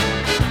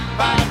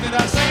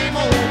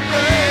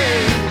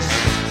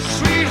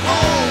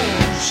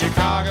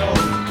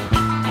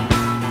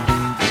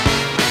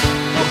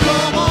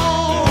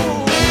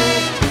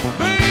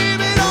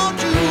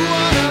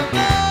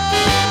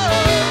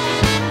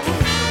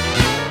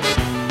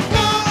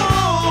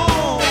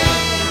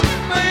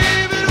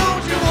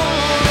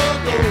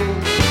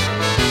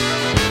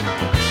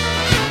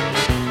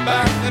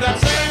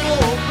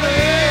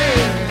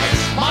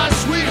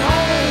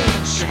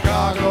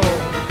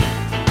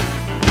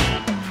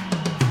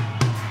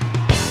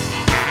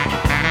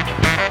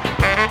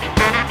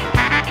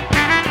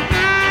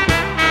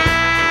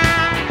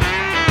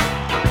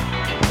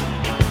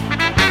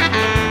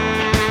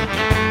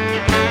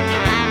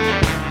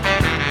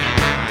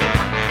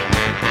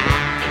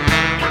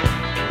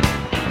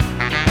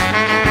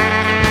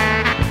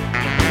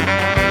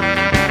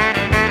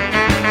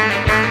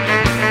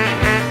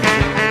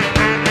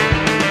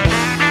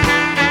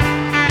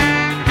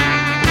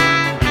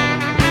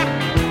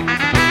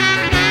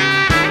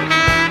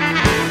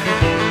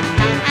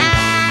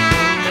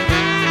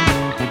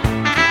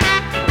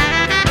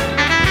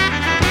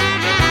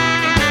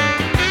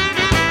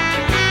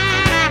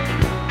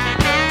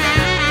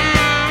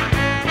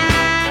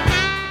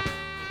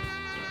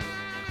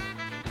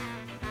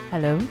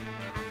Hello.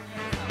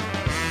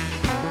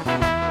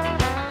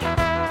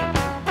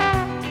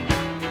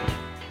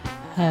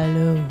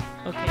 Hello.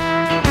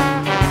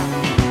 Okay.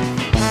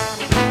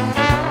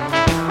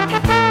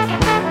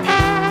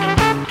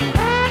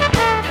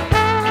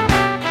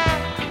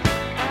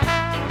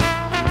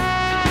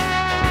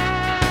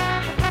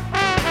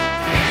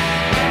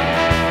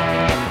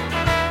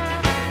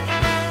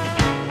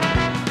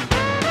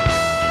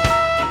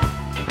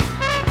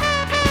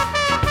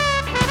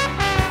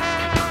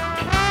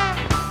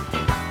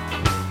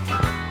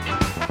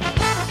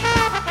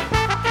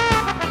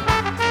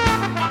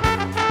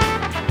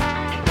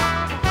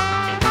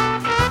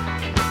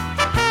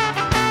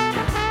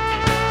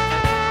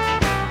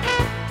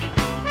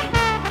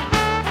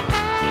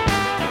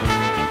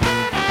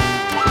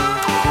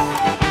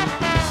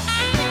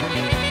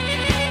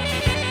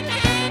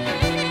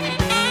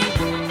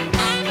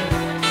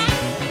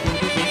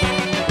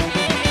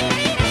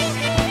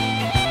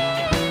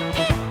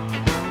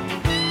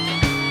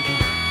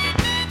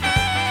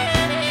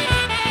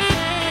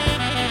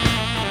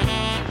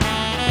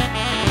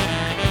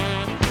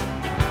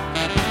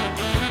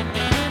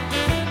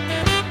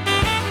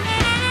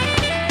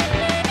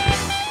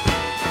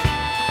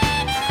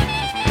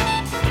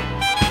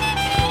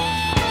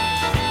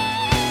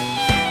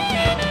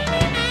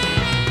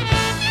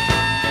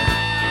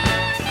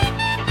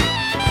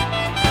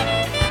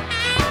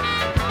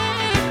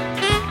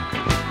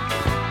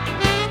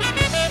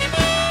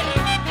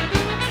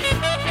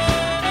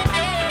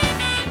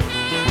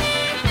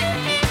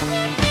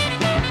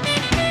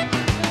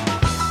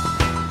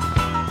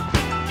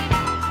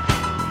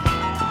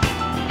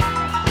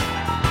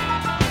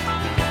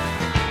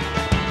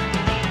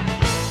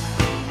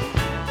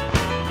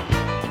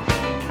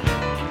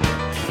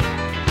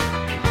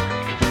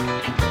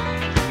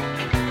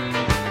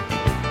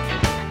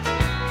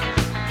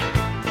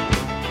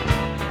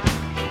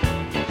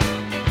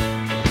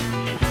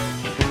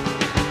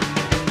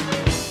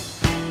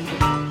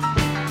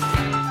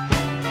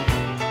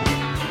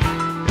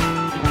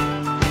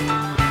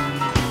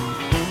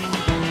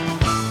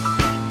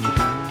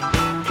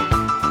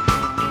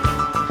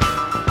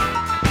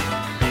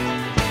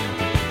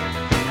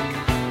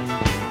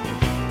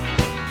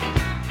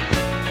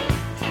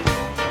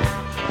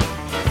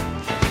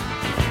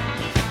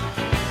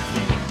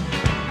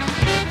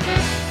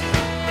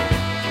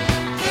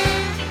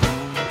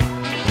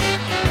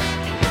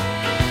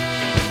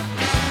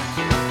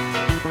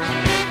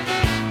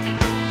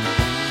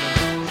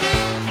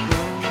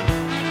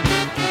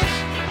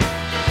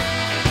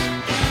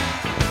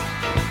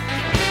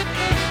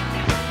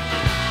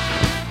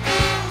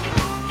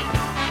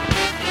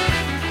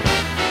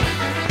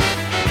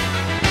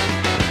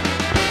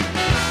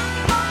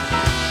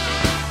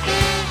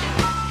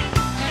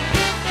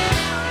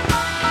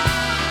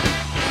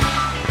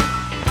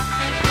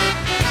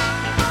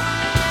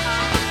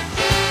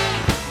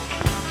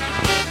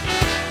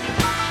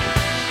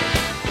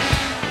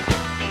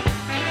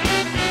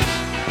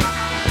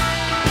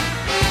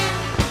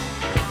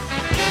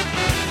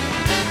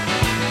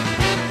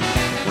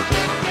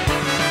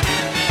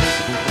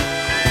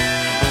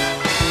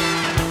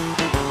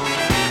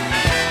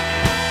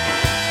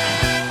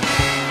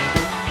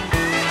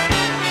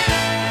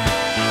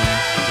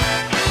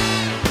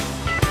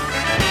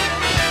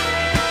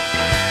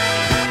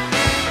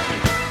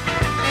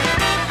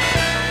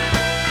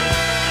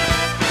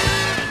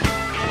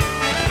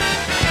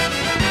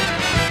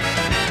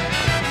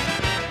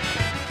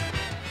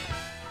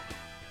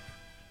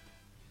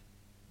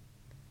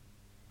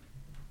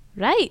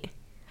 Right.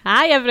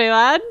 Hi,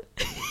 everyone.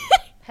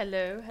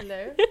 Hello.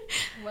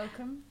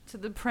 Welcome to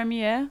the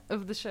premiere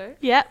of the show.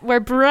 Yeah, we're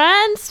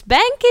brand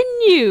spanking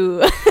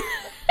new.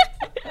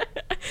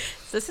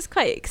 So this is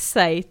quite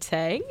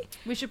exciting.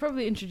 We should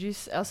probably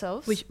introduce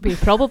ourselves. We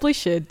probably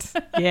should.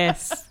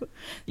 Yes.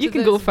 You To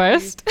can go those of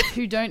first.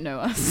 you who don't know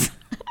us.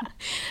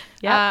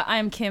 Yeah. I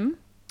am Kim.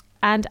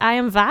 And I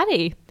am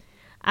Vari.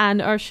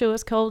 And our show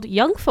is called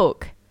Young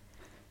Folk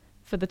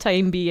for the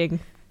time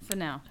being. For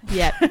now.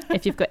 Yeah.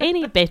 If you've got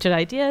any better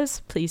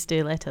ideas, please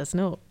do let us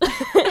know.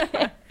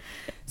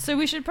 So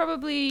we should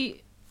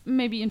probably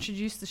maybe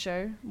introduce the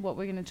show, what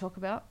we're going to talk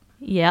about.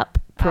 Yep,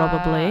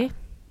 probably.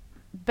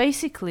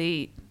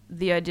 Basically,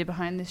 the idea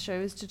behind this show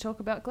is to talk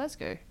about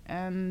Glasgow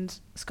and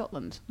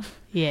Scotland.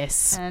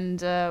 Yes.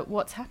 And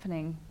what's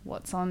happening,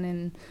 what's on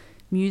in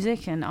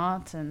music and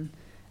art and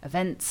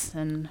events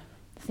and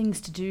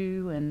things to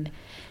do and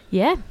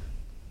Yeah.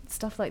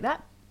 stuff like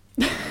that.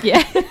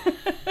 Yeah.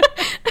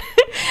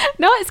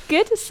 No, it's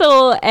good.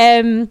 So,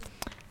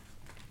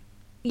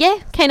 yeah,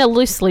 kind of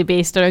loosely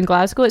based around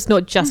Glasgow. It's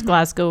not just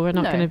Glasgow. We're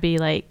not going to be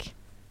like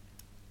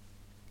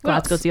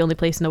Glasgow's the only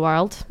place in the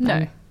world.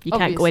 No. You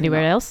can't go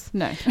anywhere else.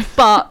 No.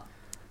 But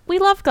we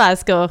love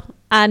Glasgow.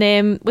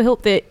 And we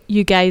hope that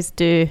you guys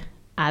do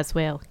as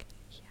well.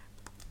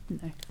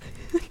 No.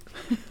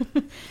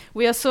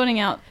 We are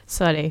sorting out.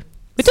 Sorry.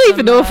 We don't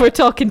even know if we're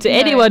talking to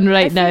anyone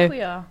right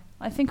now.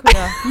 I think we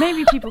are.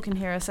 Maybe people can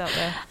hear us out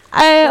there.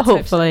 Let's hope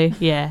Hopefully,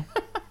 yeah.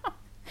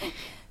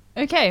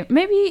 Okay,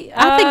 maybe...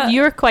 I think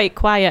you're quite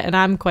quiet and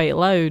I'm quite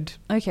loud.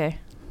 Okay.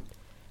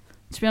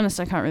 To be honest,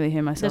 I can't really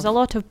hear myself. There's a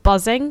lot of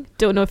buzzing.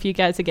 Don't know if you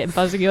guys are getting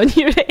buzzing on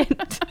your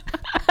end.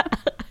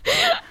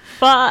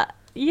 But,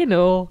 you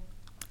know,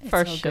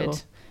 for sure.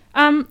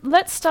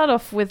 Let's start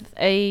off with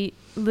a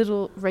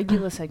little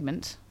regular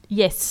segment.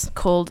 Yes.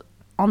 Called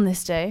On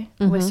This Day.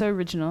 Mm-hmm. We're so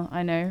original,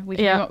 I know. We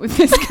came up with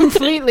this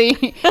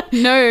completely.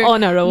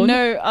 On our own.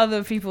 No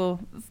other people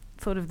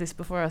thought of this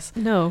before us.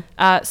 No.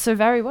 So,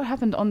 Vary, what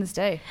happened on this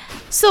day?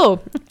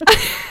 So,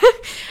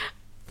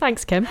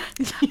 thanks, Kim.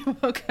 You're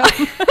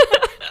welcome.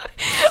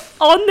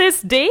 On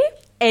this day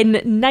in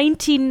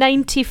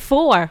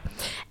 1994,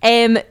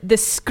 the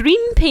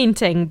screen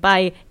painting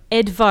by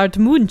Edvard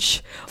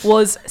Munch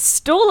was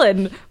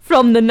stolen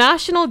from the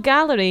National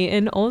Gallery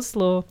in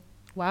Oslo.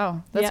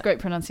 Wow, that's great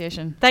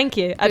pronunciation. Thank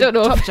you. I don't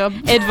know. Top job.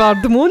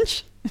 Edvard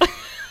Munch.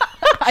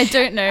 I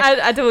don't know.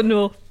 I don't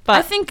know.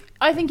 But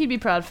I think you'd be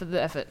proud for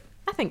the effort.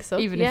 I think so.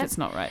 Even if it's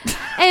not right. But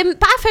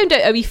I found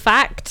out a wee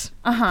fact.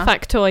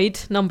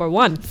 Factoid number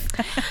 1.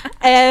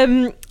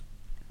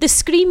 The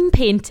screen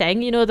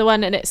painting, you know, the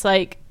one, and it's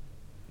like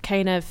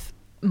kind of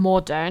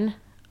modern,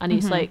 and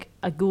he's like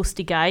a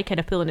ghosty guy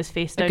kind of pulling his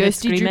face down, a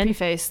ghosty droopy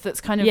face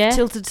that's kind of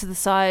tilted to the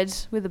side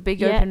with a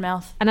big open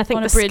mouth, and I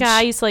think the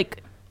sky's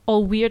like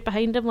all weird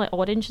behind him, like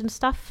orange and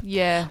stuff.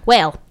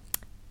 Well,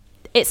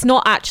 it's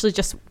not actually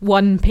just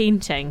one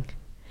painting.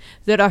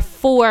 There are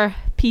 4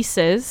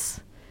 pieces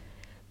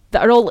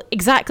that are all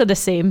exactly the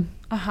same,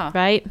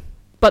 right?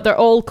 But they're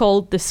all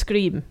called The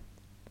Scream.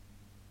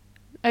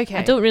 Okay.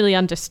 I don't really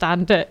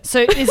understand it.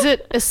 So is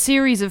it a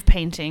series of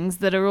paintings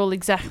that are all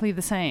exactly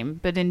the same,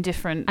 but in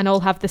different... And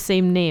all have the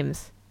same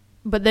names.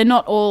 But they're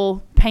not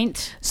all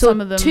paint? So some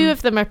of them... 2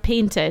 of them are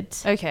painted.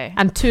 Okay.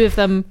 And 2 of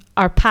them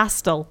are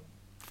pastel.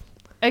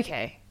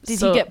 Okay. Did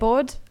he get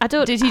bored? I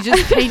don't... Did he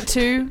just paint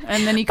 2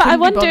 and then he couldn't But I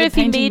wonder if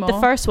he made the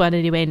first one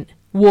and he went,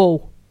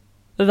 whoa,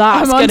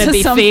 that's going to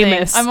be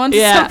famous. I'm onto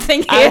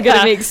something here. I'm going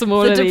to make some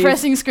more of these. The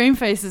depressing screen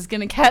face is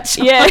going to catch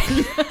on. Yeah.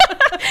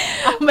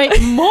 I'll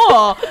make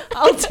more.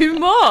 I'll do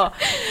more.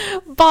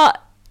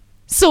 But,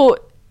 so,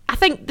 I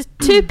think the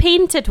 2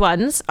 painted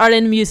ones are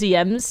in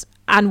museums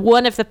and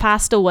one of the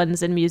pastel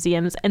ones in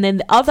museums, and then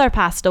the other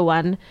pastel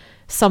one,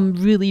 some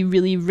really,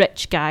 really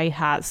rich guy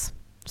has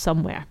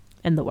somewhere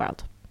in the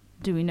world.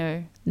 Do we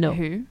know No.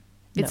 who?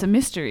 It's a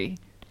mystery.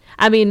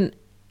 I mean,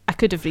 I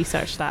could have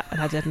researched that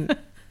and I didn't.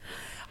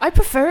 I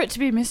prefer it to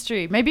be a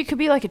mystery. Maybe it could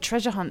be like a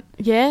treasure hunt.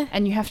 Yeah.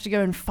 And you have to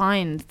go and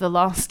find the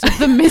last of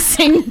the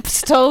missing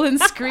stolen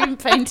screen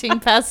painting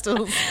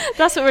pastels.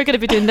 That's what we're going to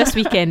be doing this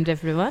weekend,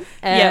 everyone.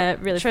 Yeah,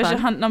 really treasure fun.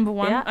 hunt number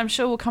 1. Yeah. I'm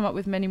sure we'll come up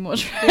with many more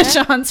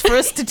treasure hunts for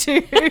us to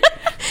do.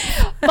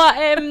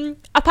 But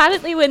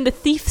apparently when the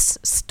thieves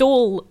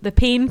stole the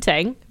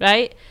painting,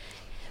 right?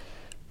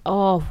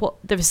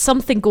 There was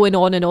something going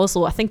on in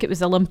Oslo. I think it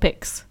was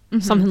Olympics,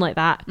 something like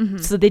that.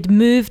 So they'd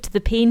moved the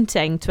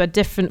painting to a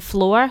different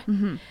floor,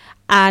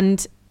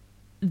 and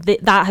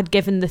that had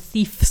given the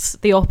thieves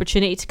the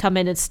opportunity to come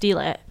in and steal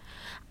it.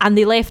 And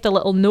they left a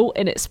little note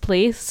in its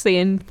place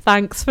saying,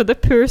 "Thanks for the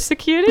poor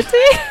security."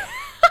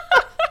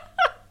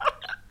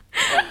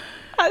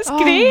 That's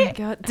great. Oh my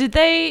God. Did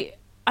they...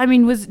 I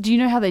mean, do you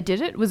know how they did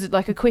it? Was it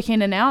like a quick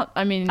in and out?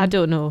 I mean, I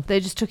don't know. They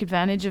just took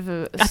advantage of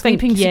a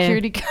sleeping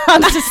security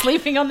guard just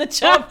sleeping on the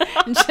job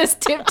and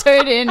just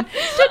tiptoed in.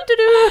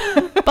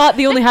 But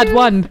they only had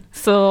one,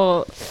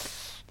 so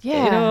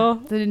yeah, you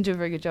know, they didn't do a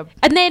very good job.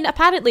 And then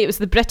apparently it was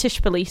the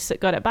British police that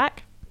got it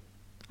back.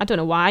 I don't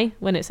know why,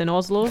 when it's in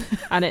Oslo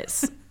and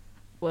it's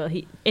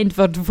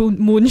Edvard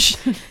Munch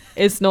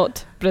is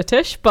not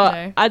British, but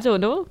no. I don't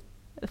know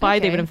why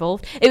they were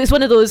involved. It was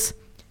one of those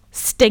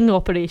sting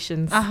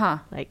operations.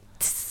 Like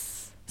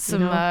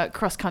some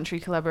cross-country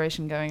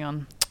collaboration going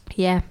on.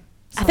 Yeah.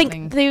 Something. I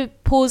think they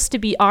posed to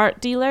be art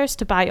dealers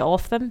to buy it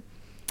off them.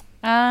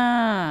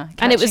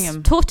 And it was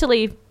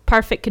totally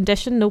perfect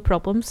condition, no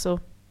problems. So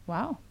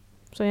wow.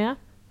 So yeah,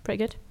 pretty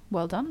good.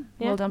 Well done.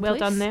 Yeah, well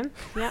done them.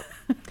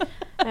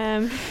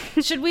 Yeah.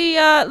 Should we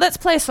let's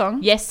play a song?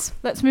 Yes.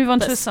 Let's move on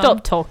to a song.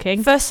 Stop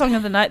talking. First song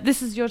of the night.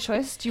 This is your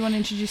choice. Do you want to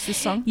introduce this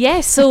song?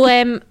 Yeah,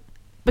 so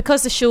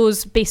because the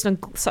show's based on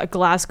sort of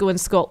Glasgow and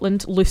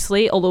Scotland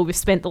loosely, although we've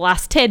spent the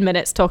last 10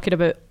 minutes talking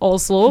about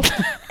Oslo.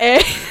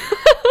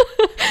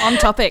 On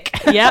topic.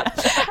 Yeah.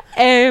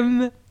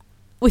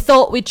 We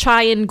thought we'd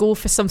try and go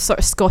for some sort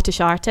of Scottish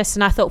artist,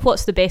 and I thought,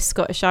 what's the best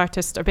Scottish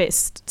artist or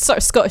best sort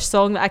of Scottish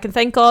song that I can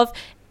think of?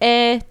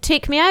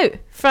 Take Me Out,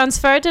 Franz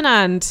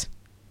Ferdinand.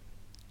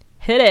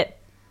 Hit it.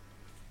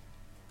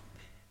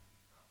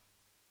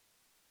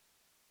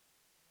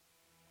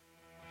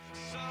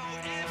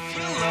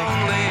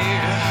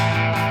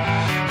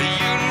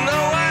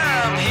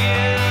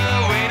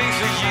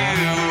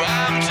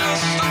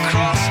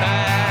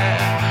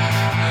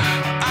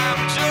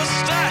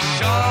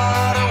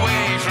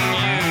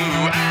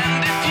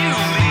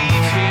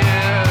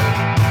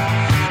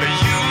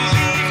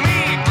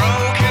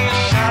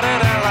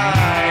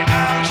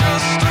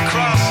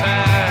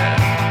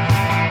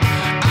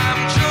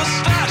 Just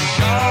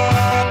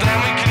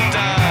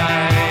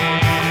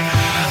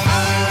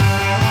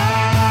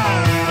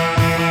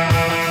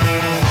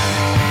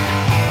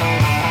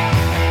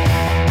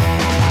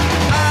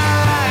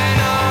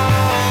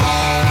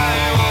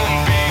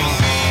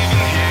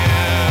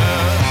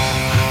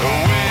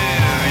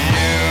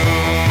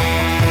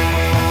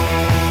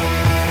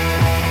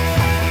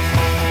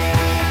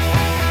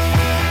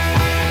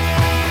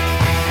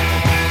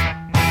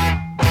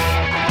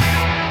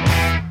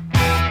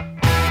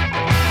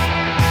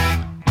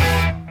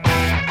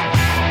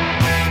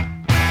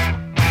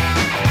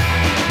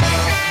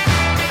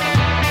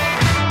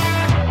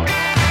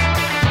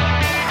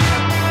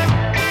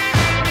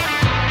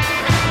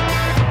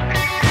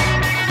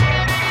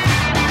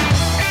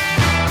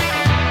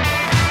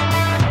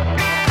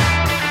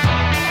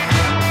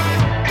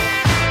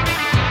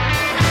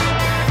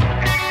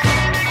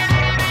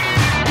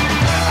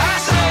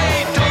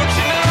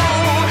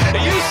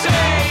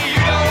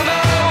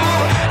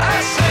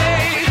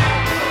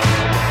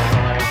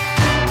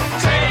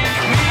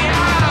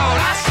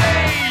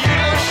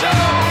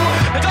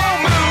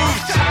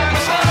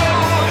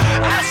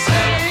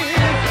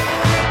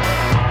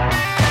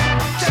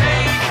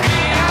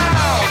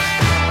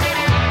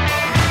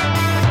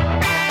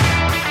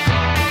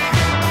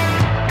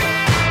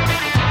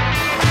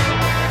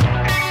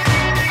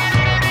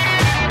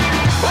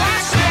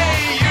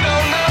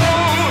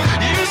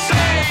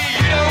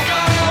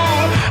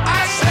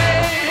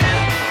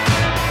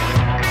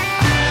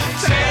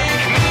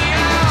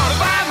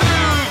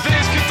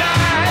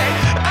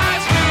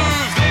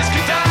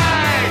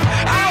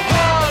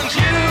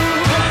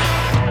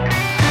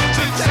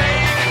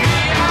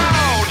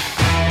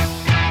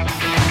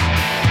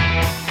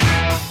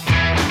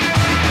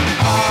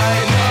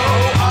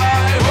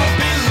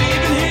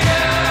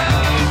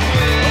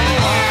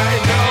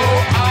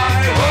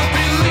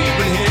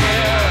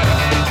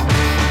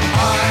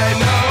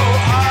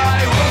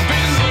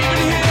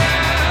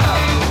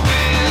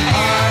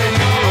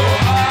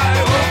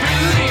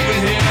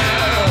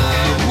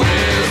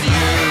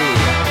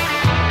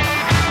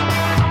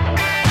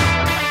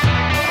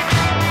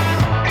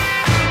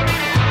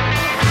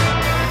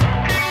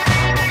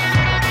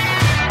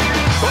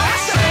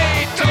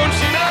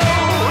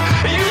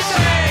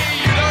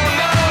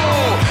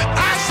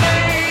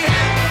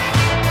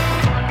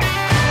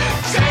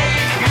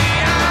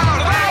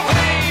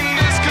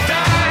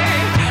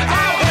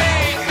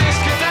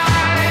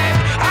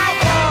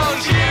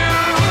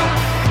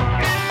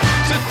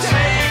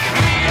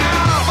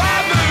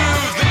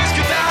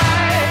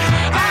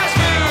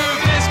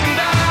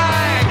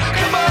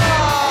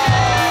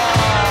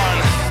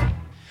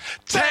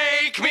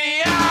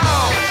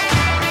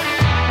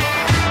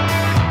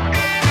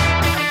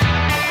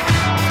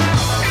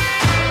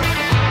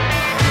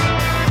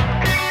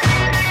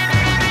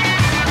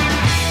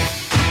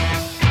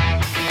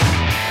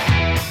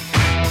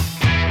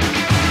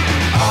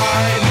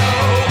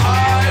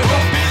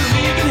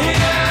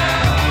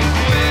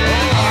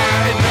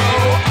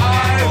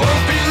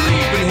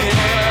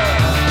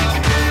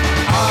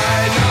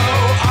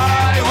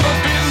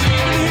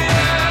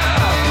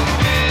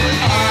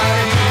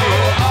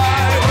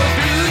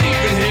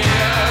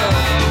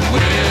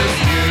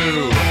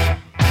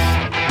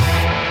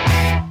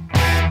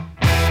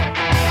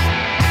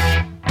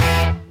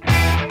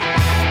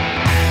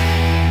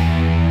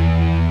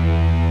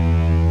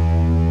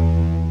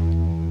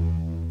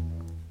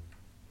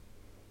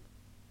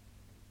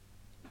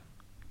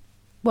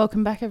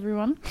Welcome back,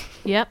 everyone.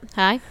 Yep.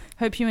 Hi.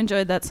 Hope you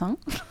enjoyed that song.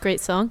 Great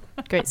song.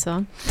 Great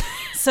song.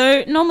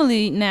 So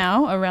normally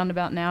now, around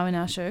about now in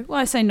our show, well,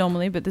 I say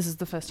normally, but this is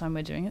the first time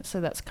we're doing it,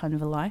 so that's kind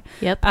of a lie.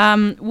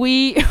 Yep.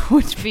 We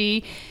would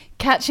be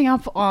catching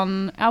up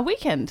on our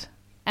weekend.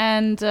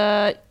 And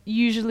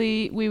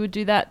usually we would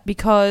do that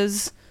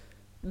because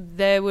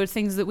there were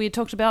things that we had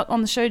talked about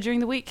on the show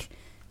during the week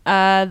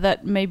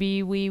that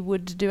maybe we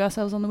would do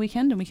ourselves on the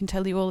weekend, and we can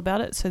tell you all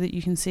about it so that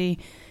you can see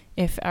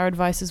if our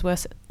advice is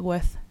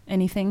worth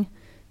anything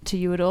to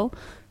you at all.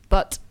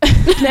 But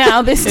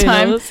now, this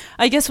time,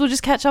 I guess we'll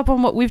just catch up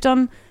on what we've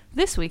done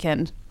this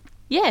weekend.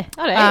 Yeah,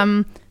 all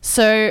right.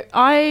 So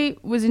I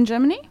was in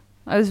Germany.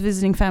 I was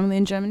visiting family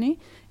in Germany.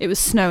 It was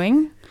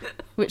snowing,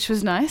 which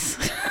was nice.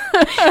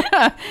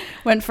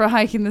 Went for a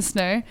hike in the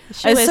snow.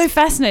 It's so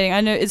fascinating.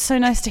 I know, it's so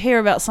nice to hear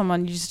about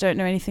someone you just don't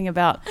know anything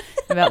about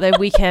their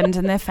weekend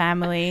and their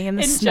family and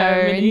the snow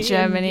in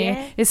Germany.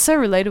 Yeah. It's so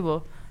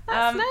relatable.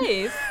 That's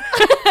nice.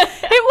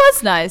 It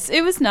was nice.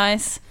 It was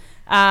nice.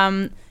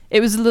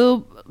 It was a little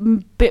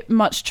bit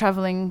much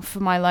traveling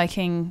for my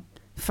liking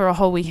for a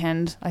whole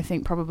weekend. I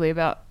think probably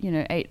about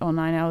 8 or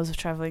 9 hours of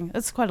traveling.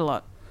 That's quite a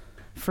lot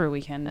for a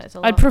weekend.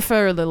 I'd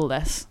prefer a little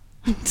less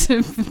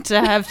to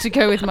have to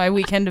go with my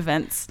weekend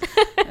events.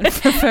 I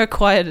prefer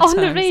quieter On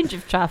times. the range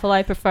of travel,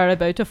 I prefer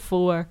about a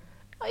 4.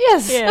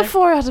 Yes, Yeah. a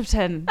 4 out of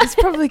 10. It's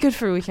probably good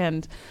for a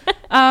weekend.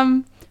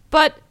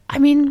 But I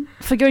mean,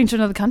 for going to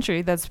another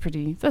country, that's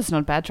not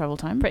a bad travel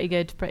time. Pretty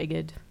good. Pretty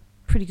good.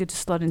 Pretty good to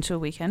slot into a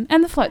weekend.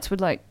 And the flights were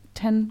like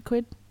 10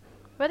 quid.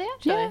 Were they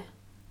actually? Yeah.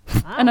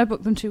 Wow. And I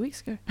booked them 2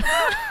 weeks ago.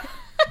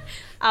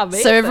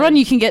 Amazing. So everyone,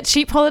 you can get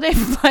cheap holiday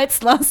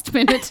flights last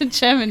minute to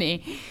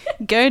Germany.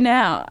 Go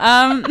now.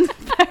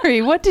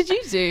 Barry, what did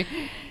you do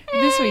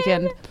this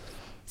weekend?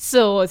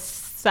 So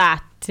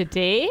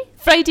Friday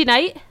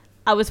night,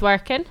 I was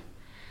working.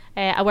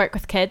 I work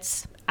with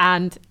kids,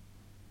 and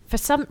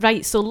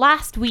so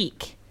last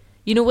week,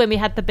 when we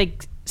had the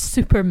big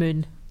super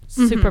moon,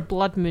 super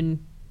blood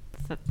moon,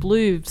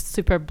 blue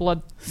super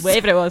blood,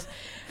 whatever it was,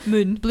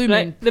 blue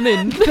moon, the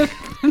moon,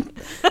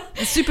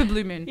 The super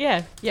blue moon.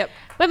 yeah. Yep.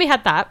 When we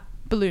had that,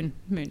 Balloon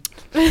moon.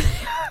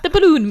 the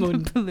balloon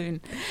moon,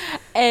 Balloon.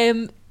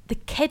 the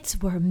kids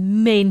were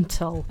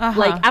mental. Uh-huh.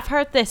 Like I've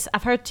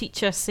heard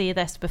teachers say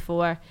this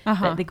before,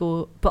 that they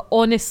go, but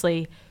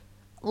honestly,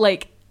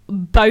 like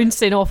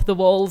bouncing off the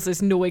walls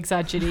is no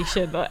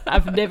exaggeration. Like,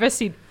 I've never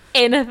seen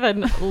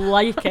anything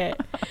like it.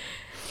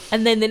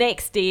 And then the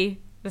next day,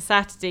 the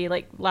Saturday,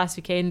 like last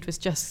weekend, was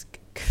just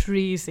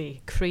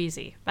crazy,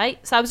 right?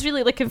 So I was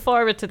really looking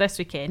forward to this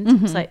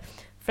weekend. It's like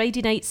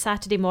Friday night,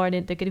 Saturday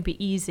morning, they're going to be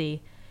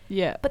easy.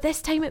 Yeah. But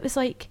this time it was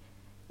like,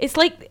 it's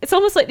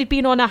almost like they'd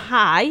been on a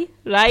high,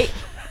 right?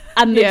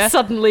 And they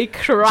suddenly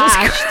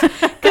crashed.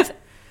 Because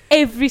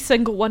every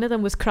single one of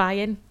them was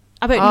crying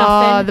about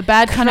nothing. The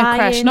bad kind of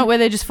crash, Crying. not where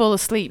they just fall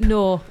asleep.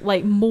 No,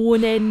 like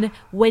moaning,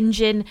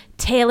 whinging,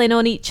 telling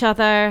on each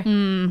other.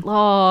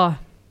 Oh,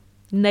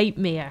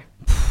 nightmare.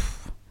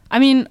 I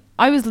mean,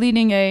 I was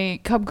leading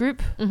a cub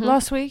group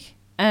last week,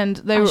 and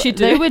they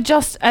were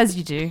just as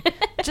you do,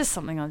 just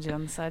something I'll do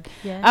on the side.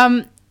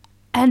 Yeah.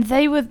 And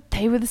they were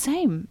the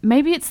same.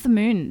 Maybe it's the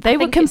moon. They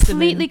were think it's the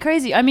completely moon.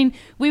 crazy. I mean,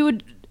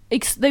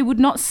 they would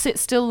not sit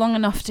still long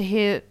enough to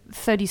hear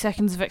 30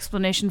 seconds of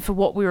explanation for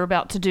what we were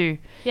about to do.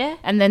 Yeah.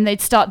 And then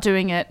they'd start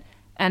doing it,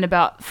 and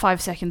about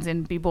 5 seconds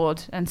in, be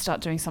bored and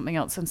start doing something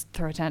else and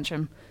throw a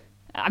tantrum.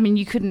 I mean,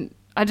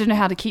 I don't know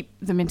how to keep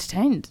them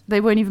entertained.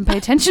 They won't even pay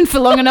attention for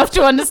long enough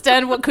to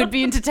understand what could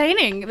be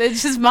entertaining. Their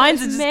just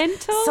minds are just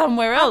mental.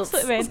 somewhere else.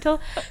 Absolutely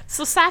mental.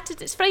 So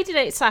Friday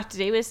night,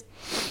 Saturday was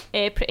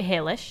pretty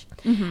hellish.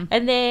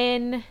 And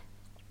then,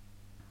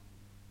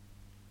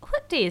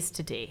 what day is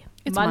today?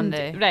 It's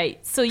Monday.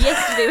 Right. So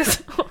yesterday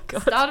was, oh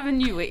God. Start of a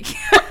new week.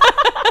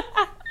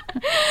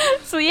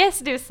 So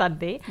yesterday was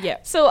Sunday. Yeah.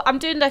 So I'm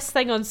doing this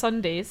thing on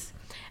Sundays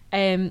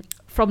from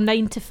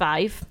 9 to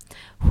 5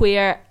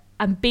 where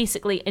I'm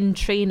basically in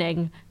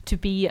training to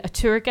be a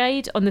tour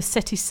guide on the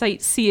City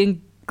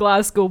Sightseeing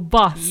Glasgow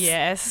bus.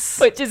 Yes.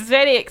 Which is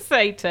very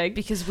exciting.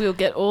 Because we'll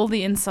get all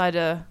the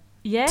insider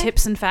Yeah.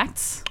 tips and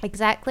facts.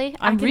 Exactly.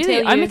 I'm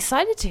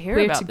excited to hear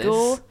where about to this.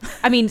 go.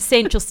 I mean,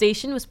 Central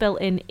Station was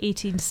built in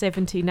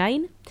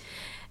 1879.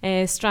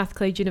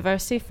 Strathclyde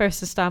University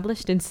first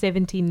established in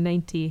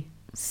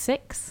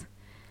 1796.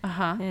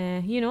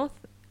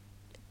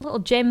 Little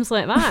gems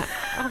like that.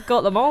 I've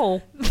got them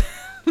all.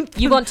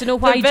 You want to know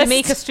why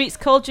Jamaica Street's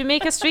called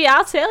Jamaica Street?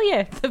 I'll tell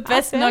you. The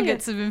best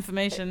nuggets of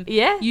information.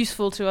 Yeah.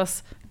 Useful to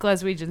us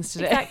Glaswegians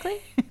today. Exactly.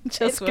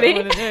 Just It's what great. I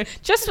want to know.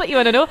 Just what you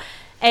want to know.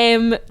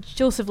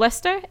 Joseph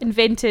Lister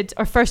invented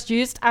or first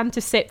used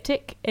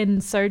antiseptic in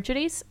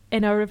surgeries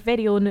in our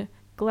very own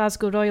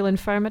Glasgow Royal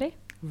Infirmary.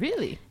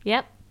 Really?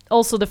 Yep.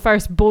 Also, the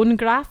first bone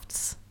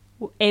grafts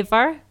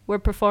ever were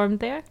performed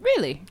there.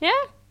 Really? Yeah.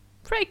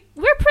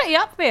 We're pretty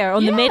up there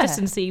on the Yeah.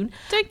 medicine scene.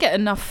 Don't get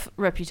enough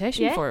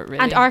reputation for it, really.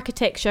 And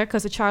architecture,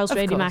 because of Charles Of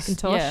Rennie course,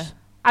 Mackintosh yeah.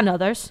 and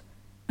others.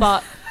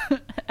 But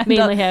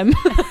Mainly him.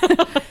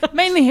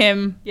 Mainly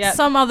him. Yep.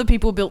 Some other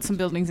people built some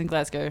buildings in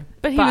Glasgow,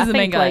 but he But was I the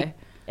main think, guy. like,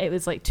 it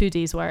was like 2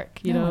 days work,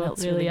 you No know, one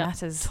else really at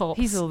matters. tops.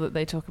 He's all that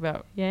they talk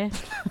about. Yeah.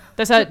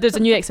 There's a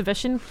new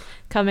exhibition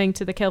coming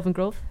to the Kelvin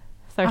Grove,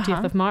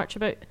 30th of March,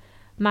 about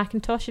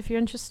Macintosh, if you're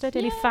interested.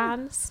 Any Yeah.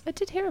 fans? I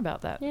did hear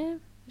about that. Yeah.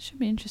 It should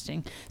be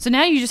interesting. So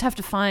now you just have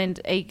to find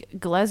a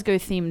Glasgow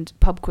themed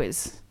pub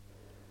quiz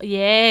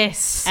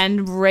Yes.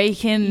 and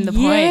rake in the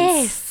points.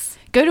 Yes.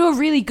 Go to a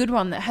really good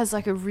one that has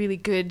like a really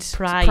good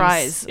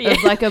prize Yeah.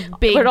 of like a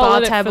big We're all bar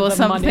in it tab for or the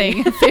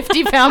something,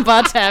 £50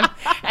 bar tab,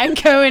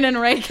 and go in and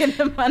rake in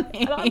the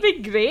money. That'd be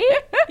great.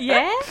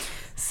 Yeah.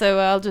 So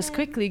I'll just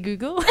quickly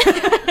Google.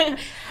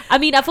 I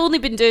mean, I've only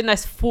been doing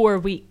this 4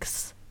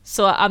 weeks,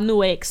 so I'm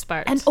no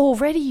expert. And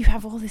already you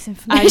have all this I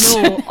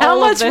information. know. How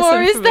all of much this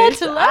more is there to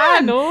information. learn? I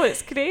know,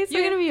 it's crazy.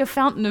 You're going to be a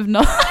fountain of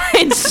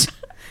knowledge.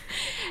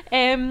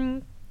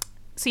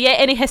 So yeah,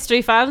 any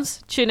history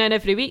fans, tune in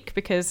every week,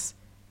 because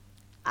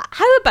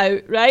how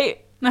about,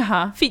 right,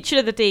 Uh-huh. feature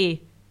of the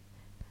day,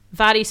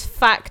 Varys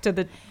fact of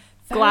the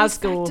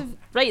Glasgow.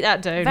 Write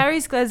that down.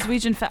 Varys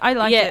Glaswegian fact. I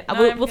like Yeah, it. No,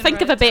 we'll I'm gonna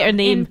think of write a better it down.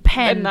 name In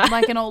pen, than that.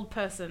 like an old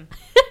person.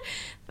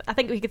 I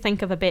think we could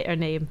think of a better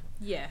name.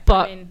 Yeah.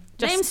 But I mean,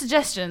 just- name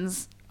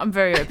suggestions, I'm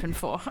very open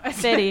for.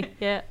 Steady,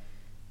 yeah.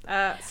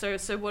 So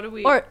what are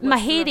we... Or what's the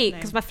Maheri, rough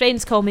because name? my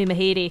friends call me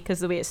Maheri because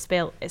the way it's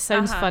spelled. It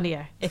sounds Uh-huh.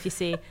 funnier if you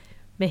say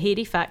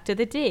Maheri fact of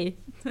the day.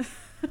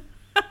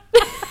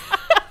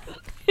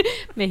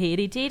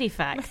 Maheri dairy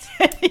fact.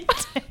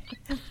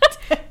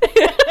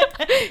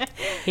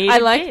 I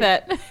like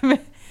that.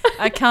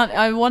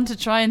 I want to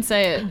try and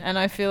say it, and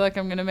I feel like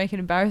I'm going to make an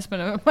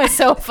embarrassment of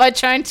myself by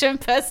trying to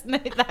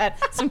impersonate that.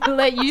 So I'm going to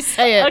let you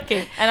say it.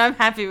 Okay. And I'm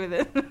happy with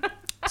it.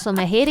 So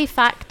Maheri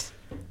fact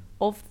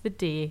of the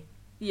day.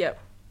 Yep.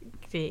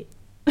 Great.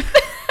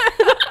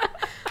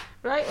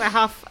 Right, we're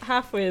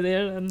halfway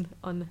there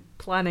on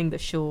planning the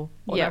show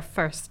on Yep. our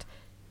first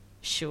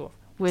show.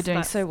 We're So doing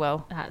that's- so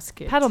well. That's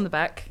good. Pat on the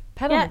back.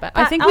 Pat on Yeah, the back.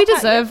 pat- I think I'll we pat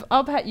deserve. you.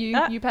 I'll pat you.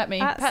 You pat me.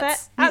 That's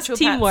Pats, it. That's mutual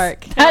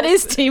teamwork. Pats. That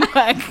is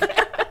teamwork.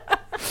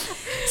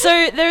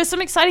 So there are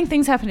some exciting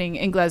things happening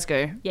in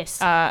Glasgow. Yes.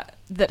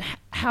 That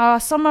how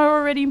some are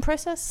already in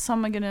process.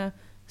 Some are going to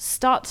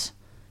start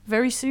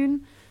very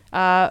soon.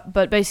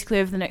 But basically,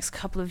 over the next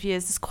couple of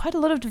years, there's quite a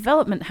lot of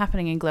development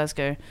happening in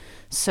Glasgow.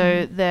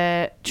 So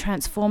they're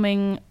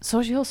transforming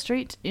Sauchiehall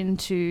Street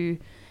into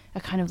a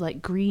kind of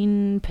like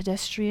green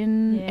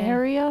pedestrian Yeah.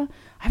 area.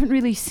 I haven't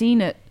really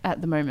seen it at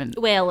the moment.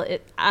 Well,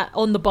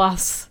 on the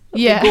bus,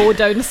 Yeah. we go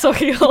down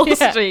Sauchiehall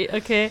Yeah. Street,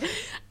 okay,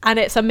 and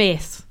it's a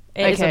mess.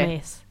 It is a Okay.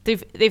 mess.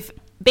 They've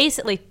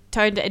basically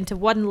turned it into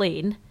one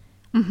lane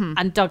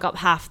and dug up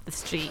half the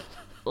street,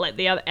 like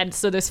the other, and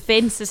so there's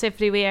fences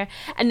everywhere.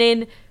 And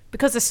then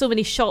because there's so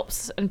many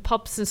shops and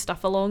pubs and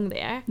stuff along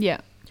there, Yeah.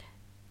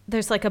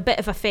 there's like a bit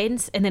of a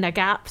fence and then a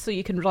gap so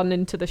you can run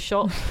into the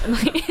shop. And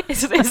like,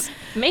 it's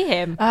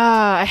mayhem.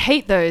 I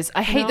hate those.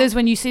 I hate No. those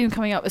when you see them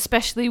coming up,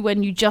 especially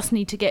when you just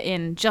need to get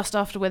in just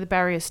after where the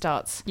barrier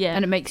starts. Yeah.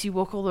 And it makes you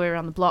walk all the way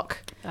around the block.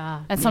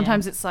 And Yeah.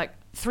 sometimes it's like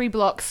 3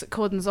 blocks, it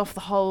cordons off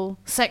the whole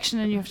section,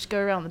 and you have to go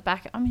around the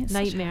back. I mean, it's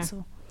such a Nightmare.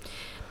 hassle.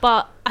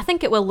 But I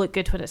think it will look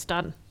good when it's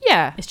done.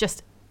 Yeah. It's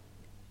just,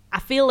 I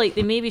feel like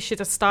they maybe should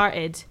have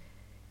started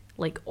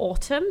like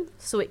autumn,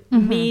 so it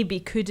maybe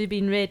could have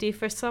been ready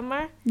for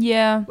summer.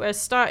 Yeah. Whereas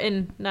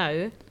starting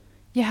now,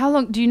 Yeah. How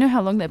long? Do you know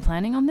how long they're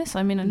planning on this?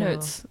 I mean, I know No.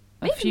 it's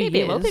a few maybe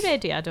years. it will be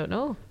ready. I don't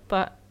know,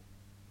 but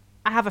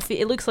I have a feel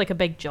it looks like a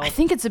big job. I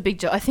think it's a big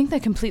job. I think they're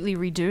completely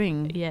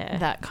redoing Yeah.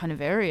 that kind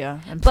of area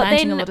and But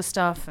planting a then- lot of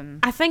stuff. And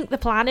I think the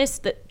plan is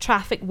that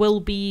traffic will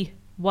be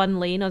one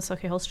lane on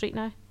Sauchiehall Street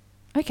now,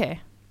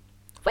 okay.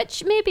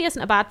 which maybe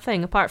isn't a bad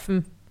thing, apart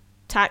from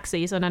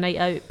taxis on a night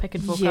out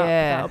picking folk up.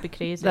 Yeah. That'll be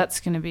crazy. That's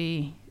going to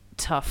be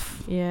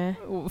tough. yeah.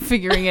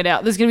 Figuring it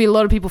out. There's going to be a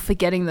lot of people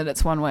forgetting that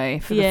it's one way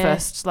for the Yeah.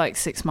 first like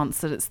 6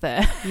 months that it's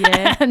there.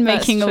 Yeah, And that's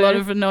making a lot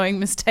true. of annoying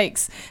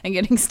mistakes and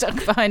getting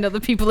stuck behind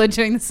other people who are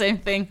doing the same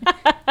thing.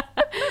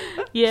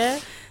 Yeah.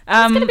 It's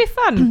gonna be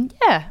fun.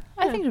 Yeah,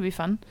 I Yeah. think it'll be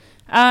fun.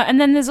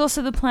 And then there's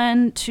also the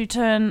plan to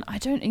turn, I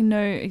don't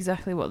know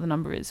exactly what the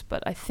number is,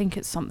 but I think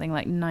it's something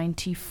like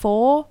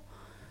 94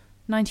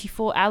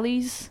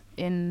 alleys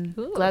in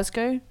Ooh.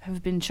 Glasgow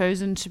have been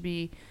chosen to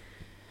be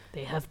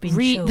They have been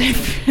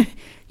chosen.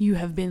 you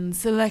have been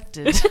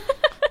selected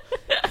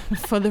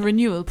for the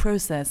renewal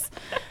process.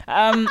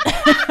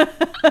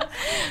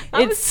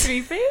 It's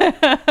creepy.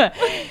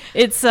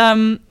 It's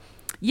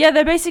yeah,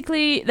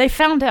 they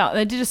found out,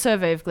 they did a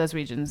survey of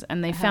Glaswegians,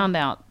 and they found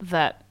out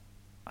that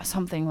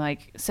something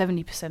like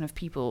 70% of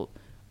people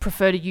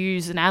prefer to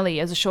use an alley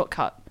as a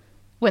shortcut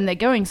when they're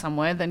going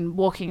somewhere than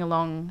walking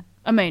along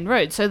a main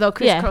road. So they'll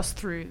crisscross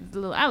through the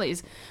little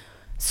alleys.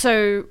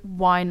 So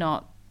why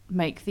not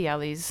make the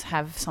alleys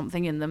have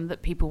something in them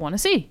that people want to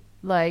see,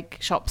 like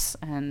shops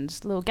and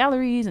little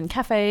galleries and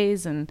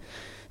cafes, and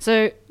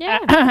so Yeah.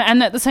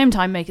 and at the same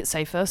time make it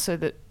safer so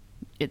that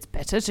it's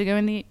better to go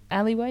in the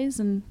alleyways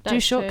and do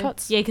That's true.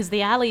 shortcuts. Yeah, because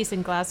the alleys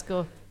in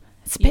Glasgow,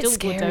 It's a You bit don't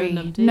go scary. down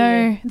them, do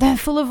no, you? they're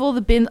full of all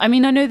the bins. I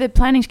mean, I know they're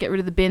planning to get rid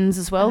of the bins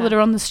as well that are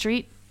on the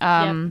street,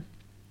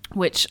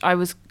 which I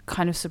was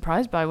kind of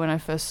surprised by when I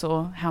first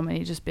saw how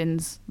many just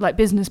bins, like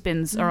business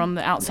bins, are on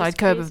the outside That's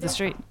curb crazy. of the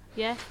street.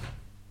 Yeah.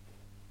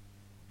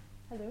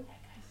 Hello.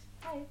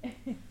 Hi.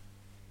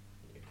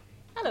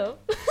 Hello.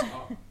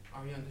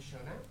 Are we on the show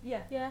now?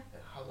 Yeah.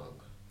 How long?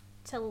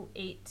 Till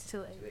 8.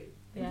 Till Wait,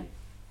 Yeah.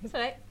 That's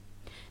all right.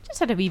 Just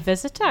had a wee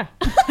visitor.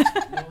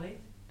 no late?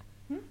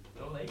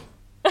 No late?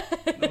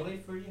 No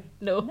late for you?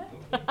 No.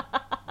 Okay.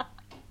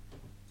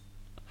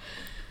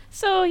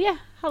 So, yeah.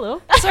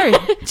 Hello. Sorry,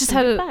 just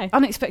had Goodbye. an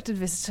unexpected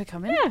visitor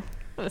come in. Yeah.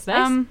 That was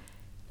nice.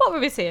 What were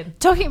we saying?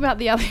 Talking about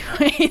the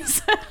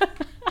alleyways,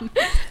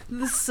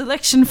 the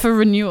selection for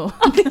renewal.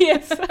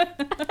 Yes.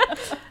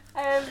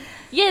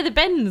 Yeah, the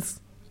bins.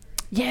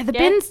 Yeah,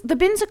 the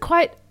bins are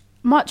quite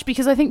much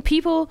because I think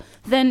people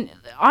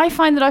I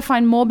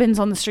find more bins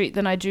on the street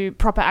than I do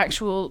proper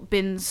actual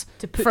bins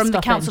To put from the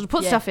stuff council in. to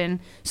put Yeah. stuff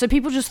in. So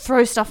people just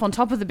throw stuff on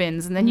top of the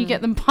bins and then you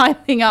get them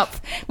piling up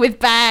with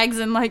bags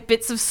and like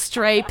bits of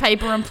stray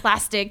paper and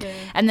plastic,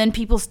 and then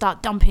people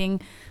start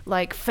dumping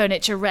like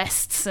furniture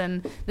rests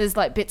and there's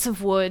like bits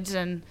of wood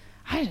and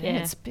I don't know,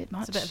 it's a bit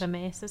much. It's a bit of a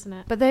mess, isn't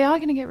it? But they are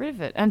going to get rid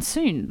of it, and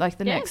soon, like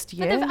the next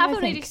year. But I've I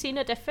already think. seen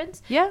a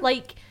difference. Yeah.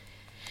 Like,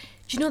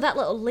 do you know that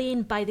little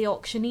lane by the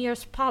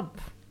auctioneer's pub?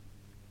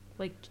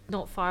 Like,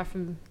 not far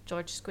from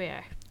George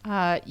Square.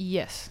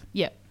 Yes.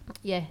 Yeah.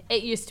 Yeah,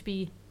 it used to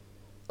be,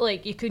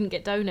 like, you couldn't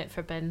get down it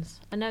for bins.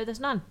 And now there's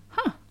none.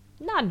 Huh.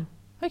 None.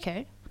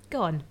 Okay.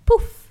 Gone.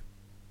 Poof.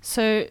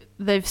 So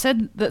they've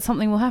said that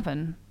something will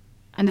happen,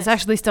 and it's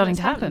actually starting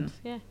to happen. happened,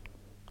 Yeah.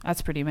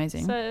 That's pretty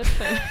amazing. So,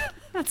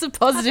 That's a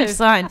positive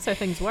sign. That's how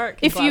things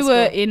work. in If you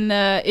were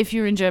Glasgow. if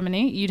you were in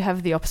Germany, you'd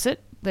have the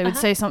opposite. They would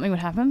say something would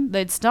happen.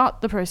 They'd start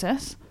the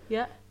process,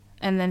 Yeah.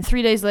 and then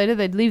 3 days later,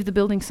 they'd leave the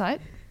building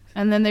site,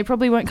 and then they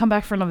probably won't come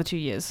back for another 2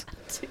 years.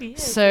 2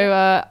 years.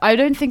 So I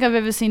don't think I've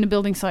ever seen a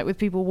building site with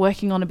people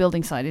working on a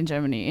building site in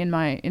Germany in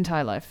my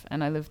entire life,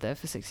 and I lived there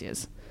for 6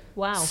 years.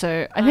 Wow.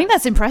 So I think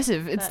that's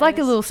impressive. It's that like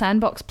a is. little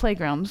sandbox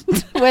playground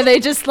where they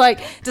just like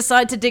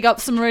decide to dig up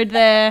some road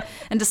there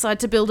and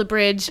decide to build a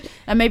bridge,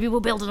 and maybe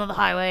we'll build another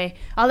highway.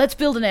 Oh, let's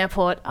build an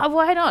airport. Oh,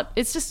 why not?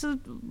 It's just a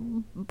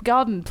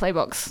garden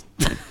playbox.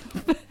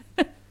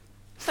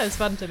 Sounds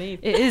fun to me.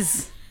 It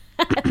is.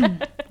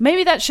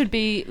 Maybe that should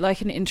be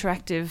like an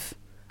interactive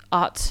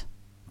art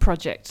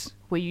project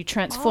where you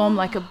transform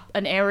like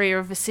an area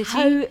of a city.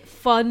 How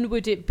fun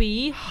would it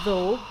be,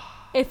 though,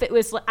 if it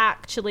was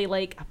actually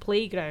like a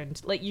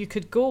playground? Like, you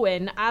could go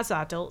in as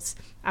adults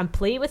and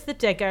play with the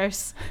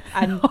diggers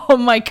and, Oh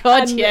my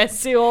god, and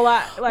yes. do all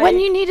that. Like, When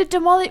you need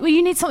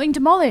you need something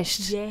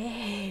demolished.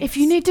 yes. If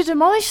you need to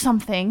demolish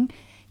something,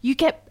 you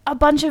get a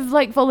bunch of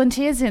like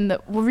volunteers in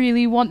that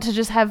really want to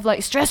just have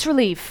like stress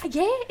relief.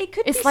 Yeah, it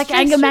could It's be like stress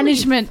anger relief.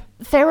 management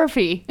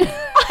therapy.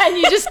 And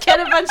you just get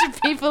a bunch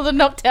of people to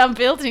knock down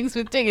buildings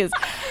with diggers.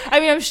 I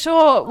mean, I'm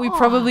sure we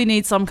probably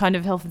need some kind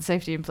of health and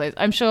safety in place.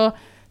 I'm sure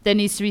there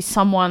needs to be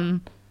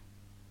someone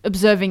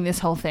observing this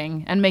whole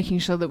thing and making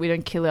sure that we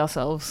don't kill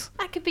ourselves.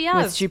 That could be with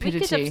us. We could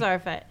stupidity.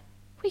 observe it.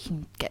 We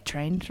can get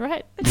trained,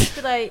 right? We'd just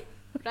be like,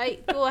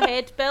 right, go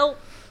ahead, Bill.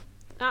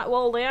 That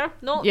wall there.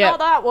 No, Yeah. not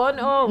that one.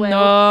 Oh,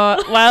 well.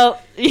 No,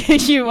 well,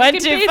 you went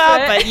can too pay far,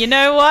 for it. but you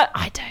know what?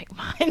 I don't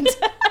mind.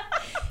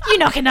 You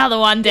knock another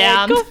one Yeah,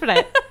 down. go for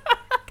it.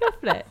 Go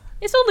for it.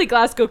 It's only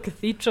Glasgow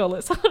Cathedral.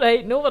 It's all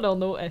right. No one will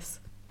notice.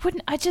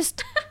 Wouldn't I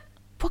just?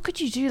 What could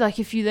you do? Like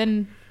if you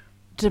then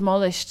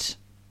demolished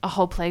a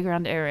whole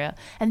playground area,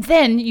 and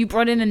then you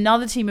brought in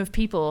another team of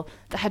people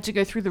that had to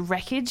go through the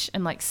wreckage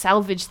and like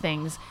salvage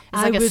things.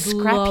 It's like a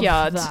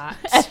scrapyard, that.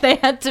 and they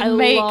had to I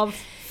make love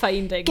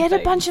finding get a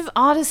things. bunch of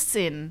artists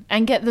in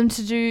and get them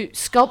to do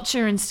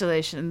sculpture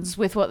installations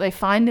with what they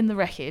find in the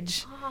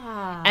wreckage,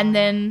 and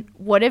then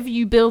whatever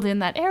you build in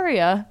that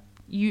area,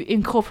 you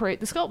incorporate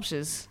the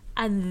sculptures.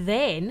 And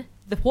then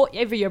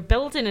whatever you're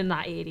building in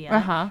that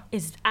area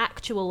is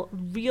actual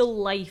real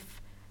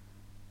life,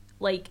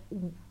 like,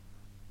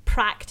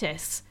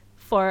 practice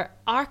for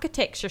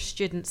architecture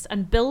students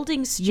and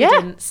building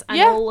students and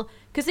all,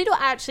 because they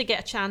don't actually get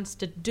a chance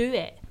to do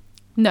it.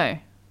 No.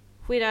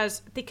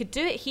 Whereas they could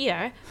do it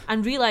here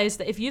and realise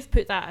that if you've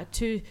put that at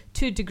 2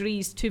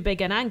 degrees too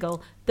big an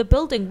angle, the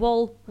building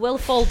wall will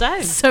fall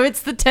down. So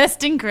it's the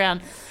testing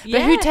ground. But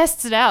Yeah. who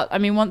tests it out? I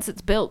mean, once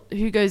it's built,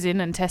 who goes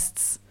in and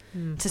tests to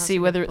that's see a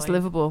good whether it's point.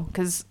 livable?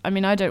 Because, I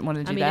mean, I don't want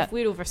to do I mean, that. if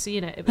we're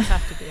overseeing it, it would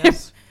have to be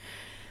us.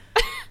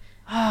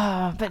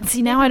 But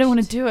see, now I don't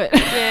want to do it.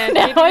 Yeah,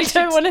 now maybe I we don't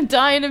should- want to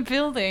die in a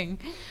building.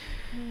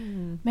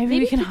 Maybe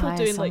we can people hire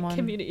doing someone. like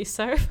community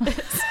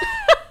service.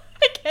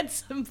 Get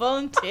some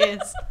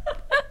volunteers.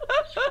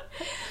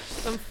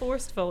 Some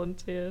forced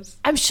volunteers.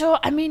 I'm sure,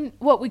 I mean,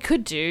 what we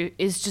could do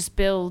is just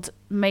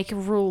make a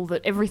rule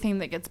that everything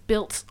that gets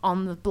built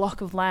on the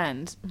block of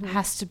land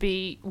has to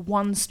be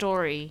one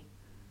story.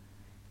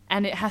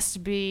 And it has to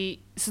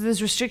be, so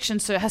there's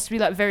restrictions, so it has to be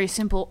like very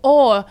simple.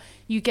 Or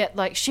you get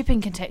like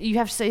shipping container, you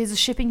have to say here's a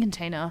shipping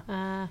container.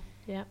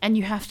 Yeah. And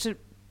you have to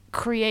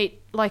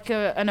create like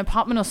an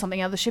apartment or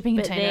something out of the shipping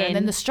But container, and then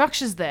then- the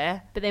structure's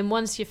there. But then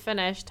once you're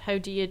finished, how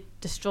do you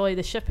destroy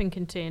the shipping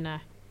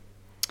container?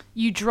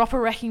 You drop a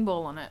wrecking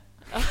ball on it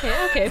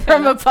Okay,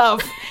 from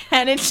above,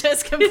 and it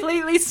just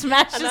completely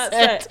smashes and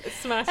that's it. it.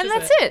 Smashes And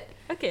that's it.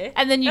 Okay.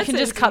 And then you That can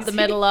just sounds cut the easy.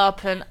 metal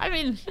up, and I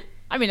mean,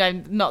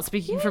 I'm not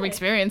speaking from Yeah.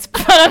 experience,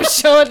 but I'm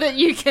sure that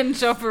you can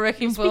drop a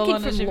wrecking ball Speaking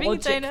on a from shipping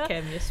logic, container.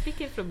 Kim. You're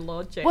speaking from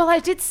logic. Well, I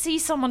did see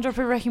someone drop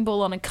a wrecking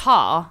ball on a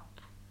car,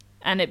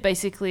 and it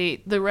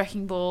basically, the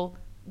wrecking ball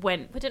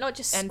went would it not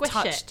just and squish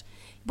touched. it?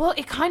 Well,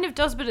 it kind of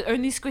does, but it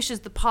only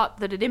squishes the part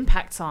that it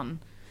impacts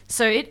on.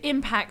 So it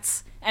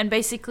impacts, and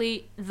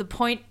basically the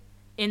point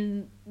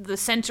in the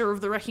center of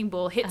the wrecking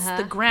ball hits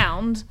the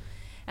ground,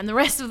 and the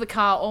rest of the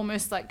car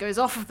almost like goes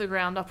off of the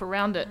ground up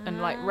around it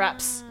and like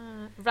wraps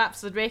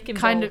Wraps the wrecking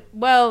kind ball. of,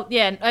 well,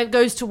 yeah, it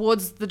goes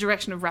towards the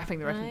direction of wrapping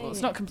the wrecking ball. It's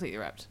Right. not completely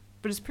wrapped,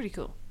 but it's pretty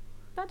cool.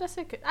 That does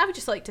sound good. I would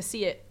just like to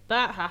see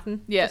that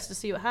happen. Yeah. Just to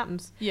see what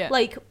happens. Yeah.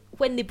 Like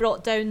when they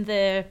brought down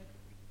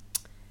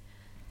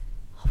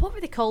what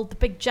were they called? The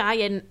big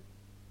giant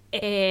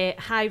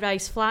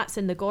high-rise flats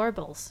in the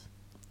Gorbals.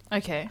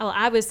 Okay. Well,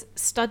 I was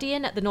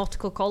studying at the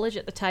Nautical College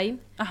at the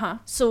time. Uh-huh.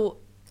 So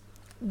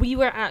we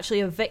were actually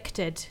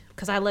evicted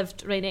because I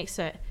lived right next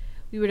to it.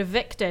 We were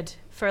evicted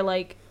for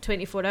like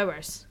 24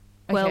 hours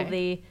while Okay.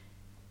 they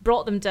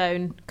brought them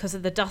down because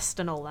of the dust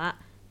and all that.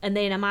 And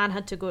then a man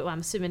had to go, well, I'm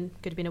assuming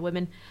could have been a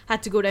woman,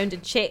 had to go around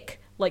and check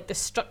like the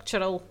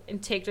structural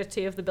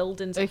integrity of the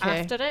buildings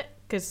Okay. after it.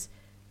 Cause,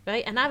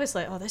 right? And I was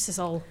like, oh, this is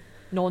all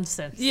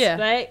nonsense. Yeah.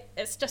 Right?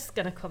 It's just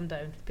going to come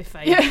down, be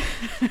fine. Yeah.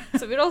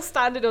 So we're all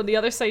standing on the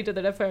other side of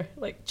the river,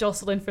 like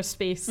jostling for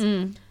space.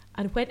 Mm.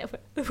 And when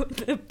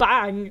the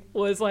bang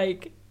was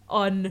like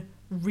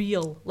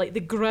unreal, like the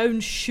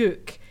ground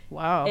shook.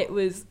 Wow. It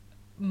was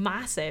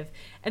massive,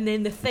 and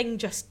then the thing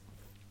just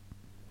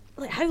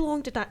like how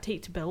long did that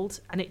take to build?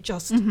 And it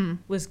just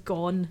was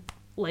gone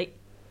like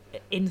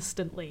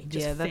instantly.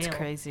 Just yeah, that's fell.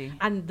 crazy.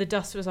 And the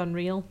dust was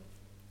unreal.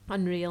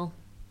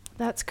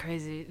 That's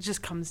crazy. It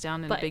just comes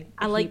down in But a big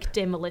I heap. like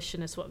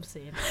demolition, is what I'm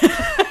saying.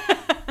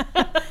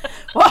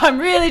 What I'm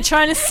really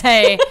trying to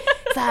say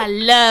is I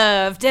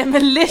love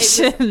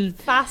demolition.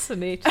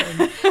 Fascinating.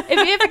 If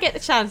you ever get the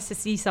chance to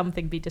see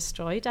something be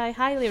destroyed, I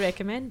highly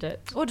recommend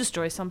it. Or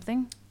destroy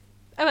something.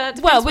 Oh, well, it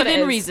depends Well, what it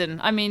within is. reason.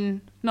 I mean,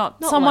 not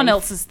Not someone life.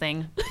 else's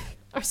thing.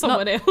 Or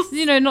someone else.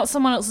 You know, not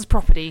someone else's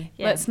property.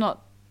 Yeah. Let's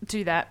not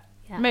do that.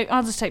 Yeah. Maybe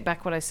I'll just take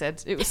back what I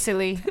said. It was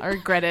silly. I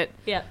regret it.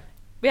 Yeah.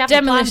 We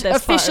haven't planned Demolition.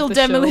 this part Official of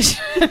the show.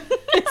 demolition.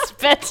 It's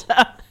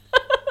better.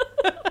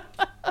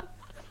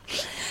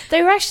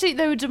 They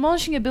were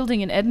demolishing a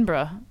building in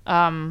Edinburgh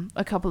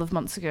a couple of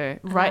months ago,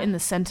 right in the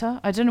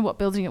centre. I don't know what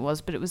building it was,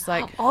 but it was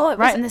like It right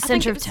was- in the I think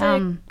centre it of was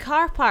town. the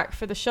car park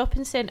for the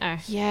shopping centre.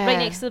 Yeah. Right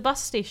next to the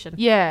bus station.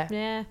 Yeah.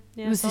 Yeah.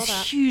 It was I this saw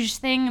that. huge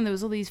thing, and there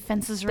was all these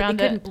fences But around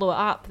they it. couldn't blow it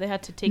up. They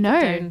had to take No.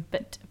 it down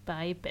bit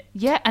by bit.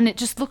 Yeah, and it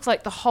just looked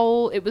like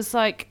it was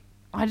like,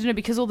 I don't know,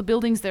 because all the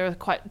buildings there are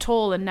quite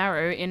tall and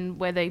narrow in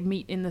where they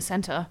meet in the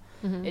centre.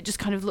 Mm-hmm. It just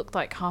kind of looked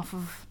like half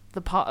of the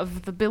part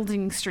of the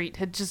building street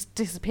had just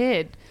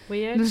disappeared.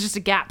 Weird. It was just a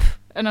gap.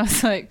 And I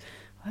was like,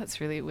 well,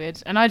 that's really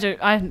weird. And I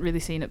hadn't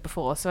really seen it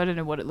before, so I don't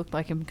know what it looked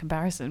like in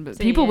comparison. But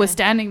So, people were yeah.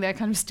 standing there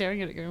kind of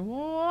staring at it going,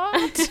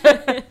 what?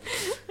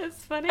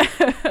 That's funny.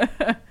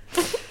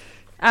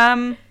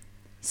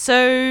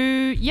 So,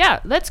 yeah,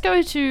 let's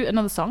go to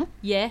another song.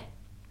 Yeah.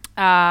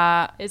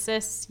 Uh, Is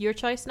this your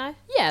choice now?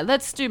 Yeah,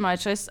 let's do my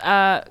choice.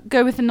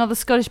 Go with another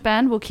Scottish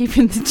band. We'll keep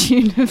in the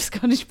tune of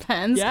Scottish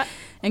bands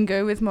and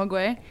go with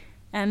Mogwai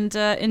and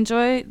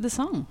enjoy the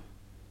song.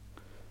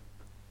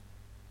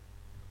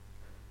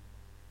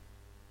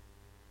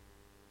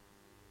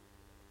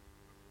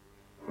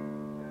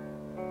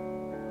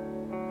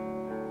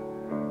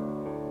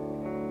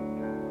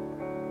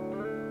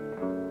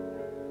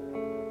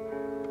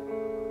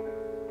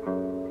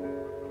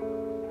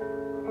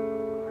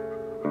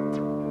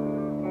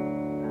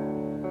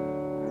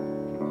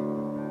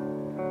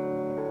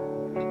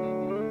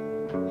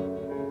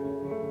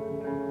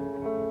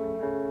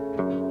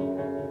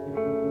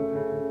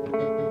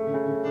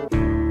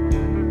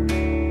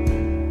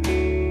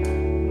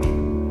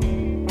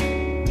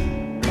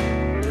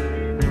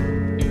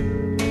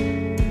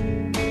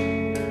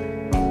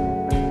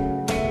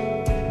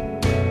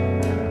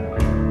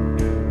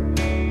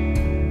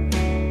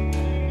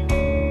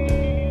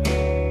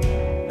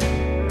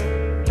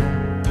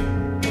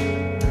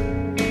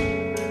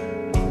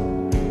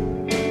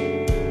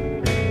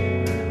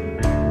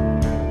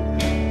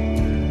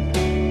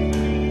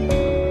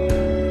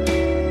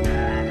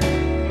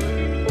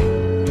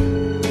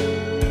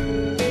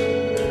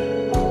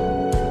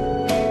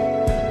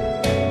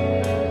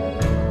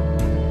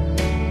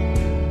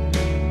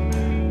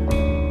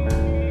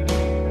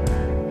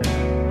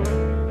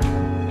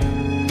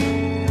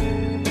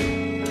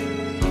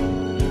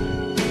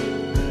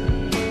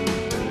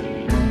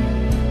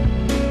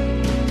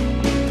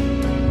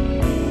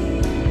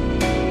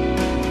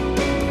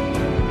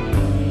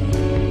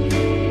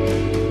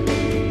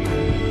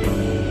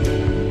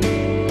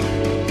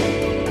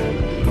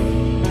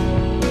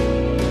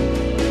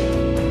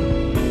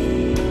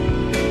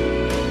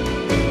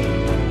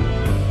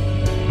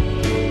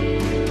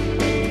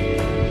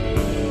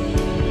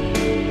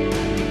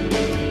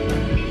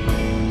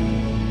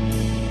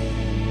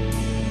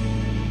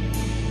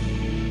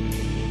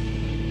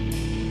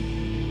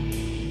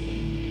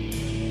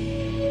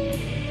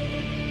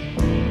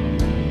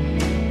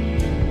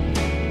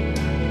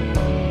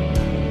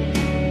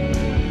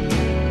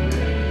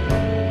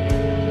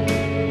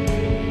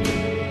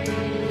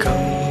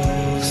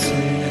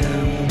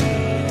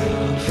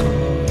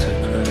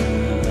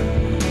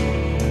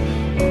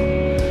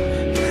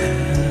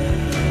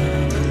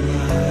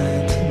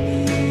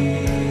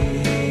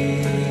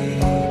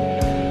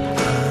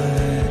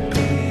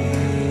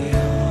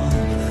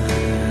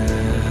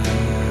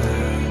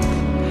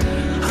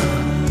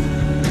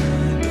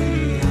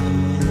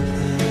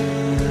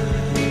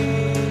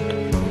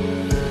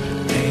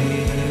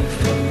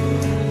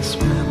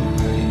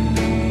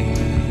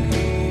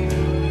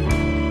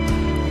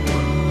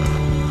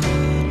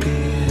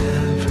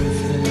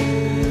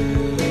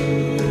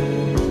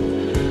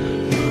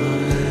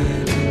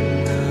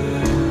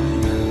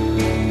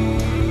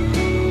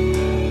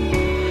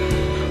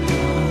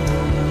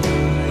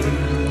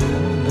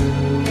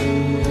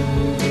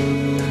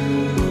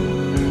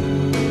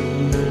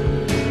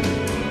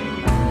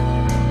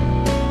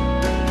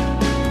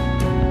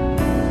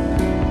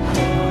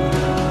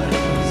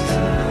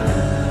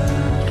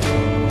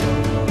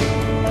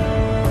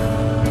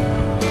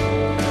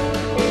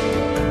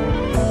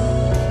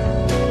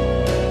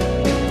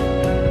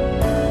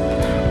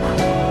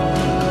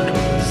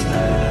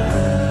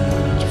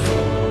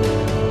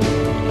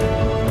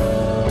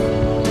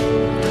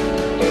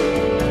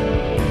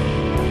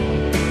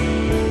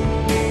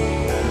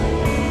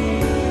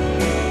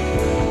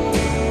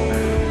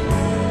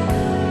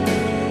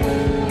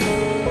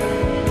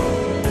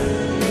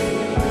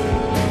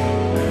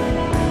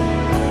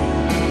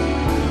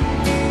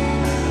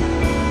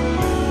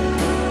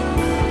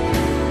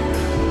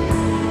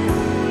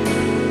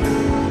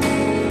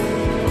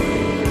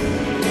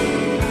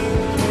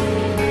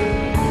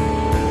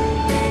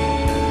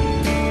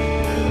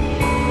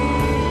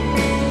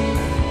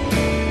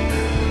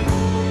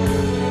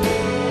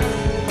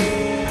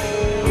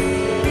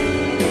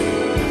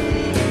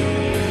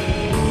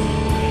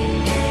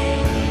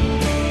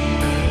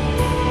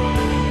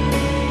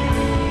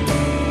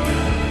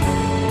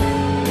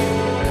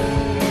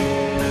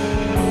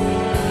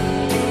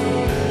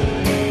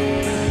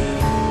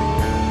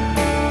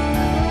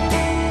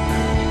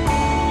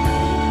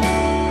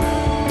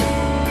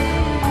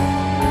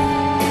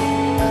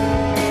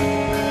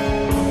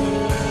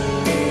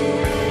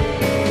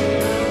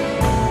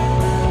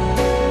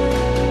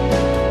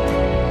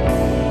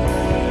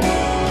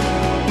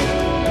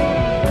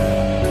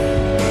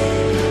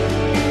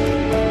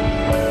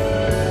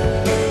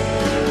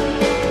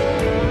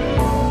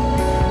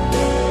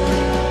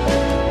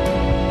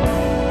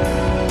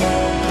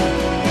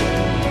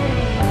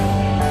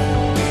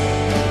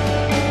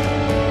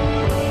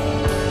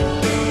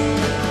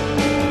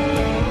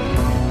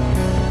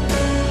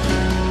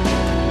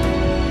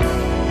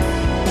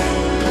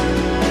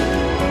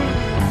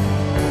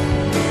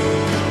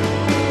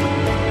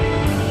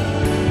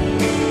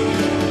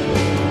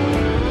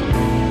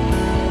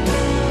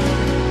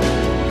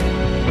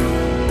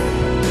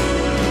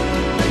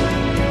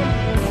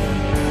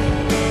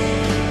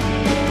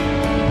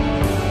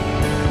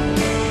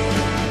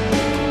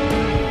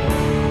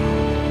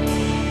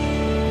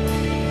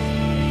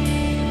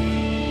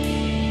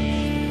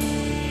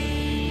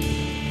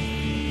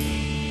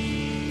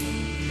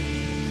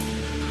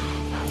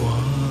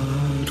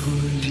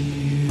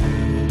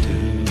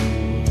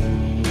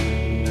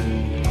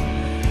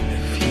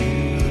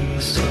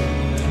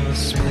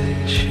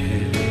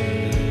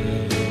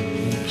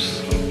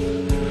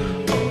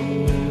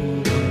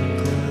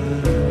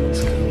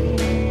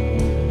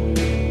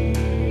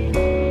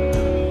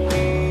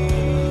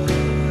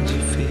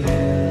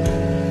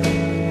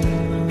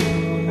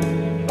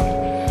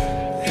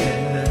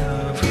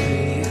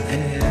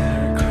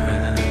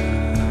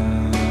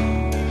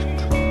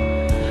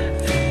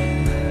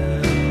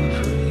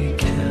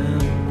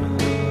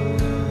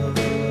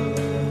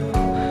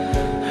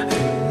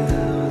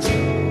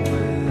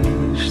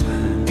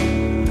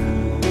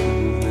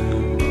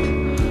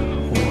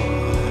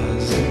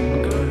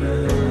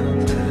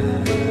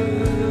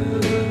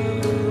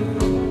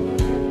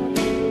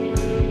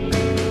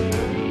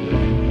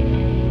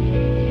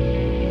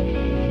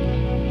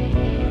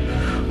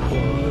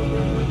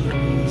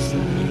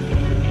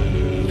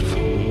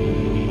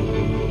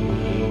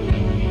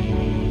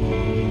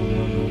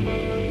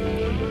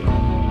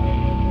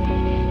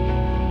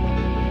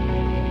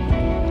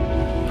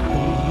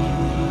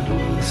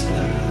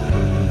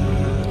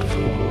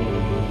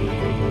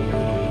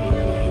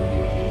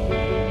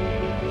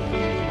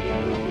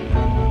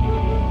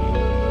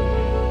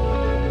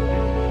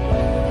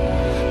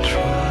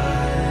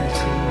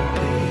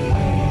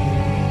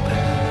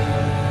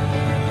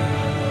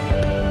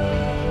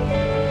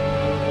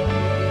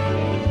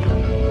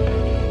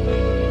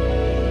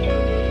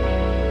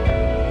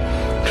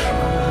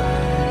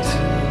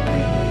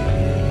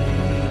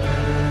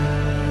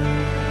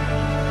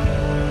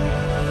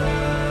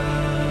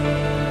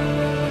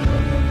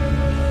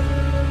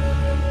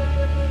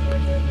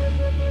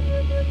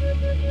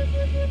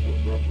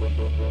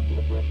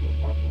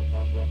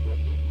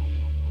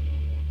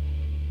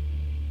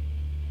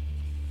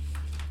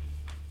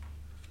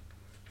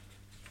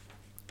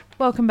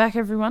 welcome back,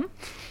 everyone.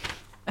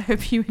 I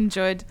hope you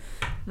enjoyed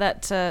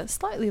that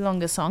slightly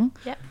longer song.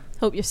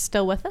 Hope you're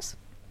still with us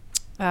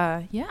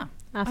Yeah.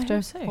 after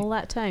hope so. all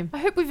that time. I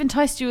hope we've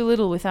enticed you a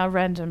little with our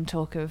random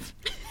talk of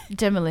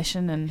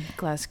demolition and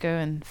Glasgow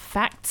and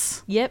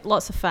facts. Yep,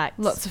 lots of facts.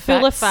 Lots of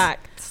Full of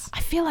facts. facts.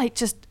 I feel like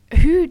just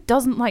who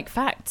doesn't like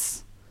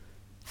facts?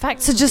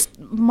 Facts are just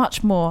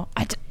much more.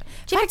 Do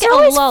you ever Facts get are a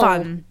always lull?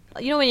 fun.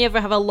 You know when you ever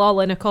have a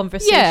lull in a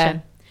conversation? Yeah.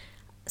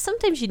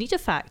 Sometimes you need a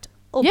fact.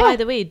 Oh, Yeah. by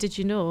the way, did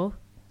you know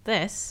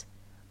this?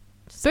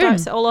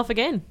 Starts it all off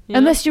again. you know?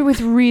 Unless you're with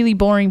really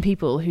boring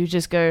people who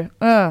just go,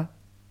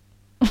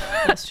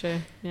 That's true.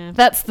 Yeah.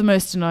 that's the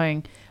most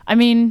annoying. I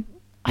mean,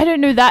 I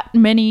don't know that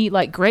many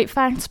like great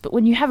facts, but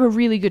when you have a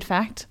really good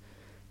fact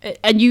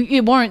and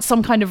it warrants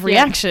some kind of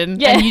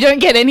reaction and you don't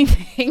get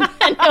anything,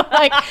 and you're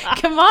like,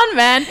 come on,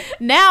 man,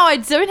 now I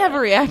don't have a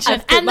reaction,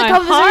 I've put and the my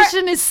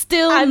conversation is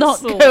still and not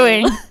soul.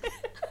 going.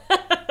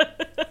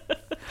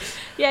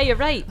 Yeah, you're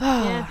right.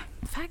 Yeah.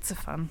 Facts are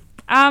fun.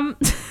 Fun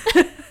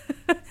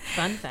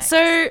fact.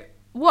 So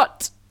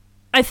what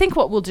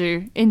we'll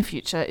do in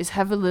future is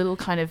have a little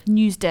kind of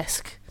news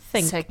desk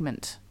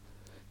segment.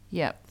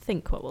 Yeah.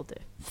 Think what we'll do.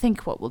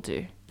 Think what we'll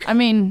do. I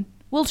mean,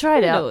 we'll try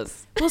it Who out.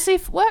 knows? We'll see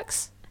if it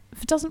works.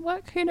 If it doesn't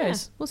work, who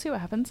knows? We'll see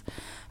what happens.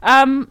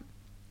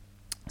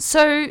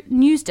 So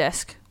news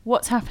desk,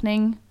 what's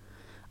happening?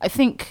 I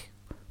think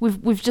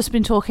we've just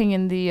been talking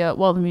in the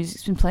while the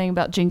music's been playing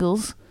about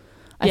jingles.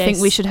 I think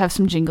we should have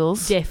some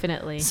jingles.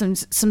 Definitely. Some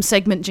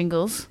segment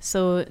jingles.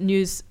 So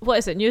news. What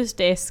is it? News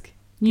desk.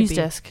 News Could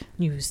be desk.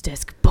 News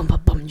desk. Bum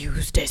bum bum.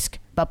 News desk.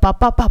 News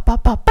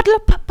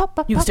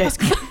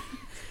desk.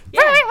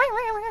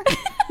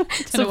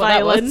 Some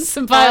violins.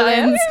 Some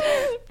violins.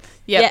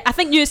 Yeah, I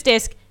think news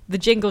desk. The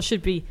jingle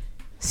should be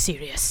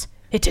serious.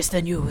 It is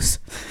the news.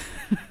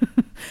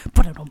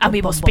 And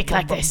we will speak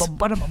like this.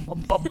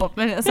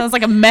 It sounds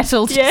like a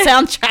metal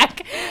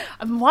soundtrack.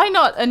 Why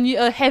not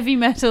a heavy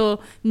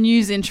metal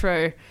news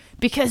intro?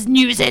 Because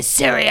news is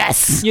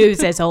serious.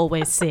 News is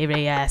always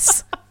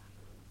serious.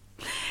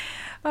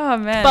 Oh,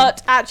 man.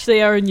 But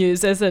actually our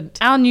news isn't.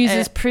 Our news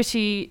is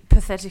pretty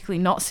pathetically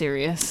not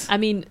serious. I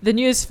mean, the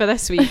news for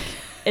this week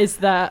is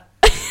that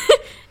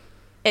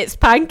it's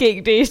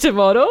Pancake Day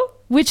tomorrow.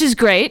 Which is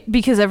great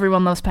because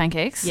everyone loves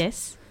pancakes.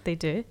 Yes, they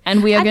do.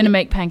 And we are going to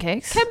make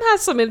pancakes. Kim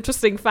has some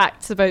interesting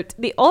facts about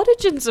the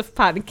origins of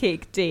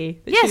Pancake Day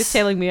that she was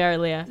telling me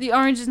earlier. The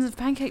origins of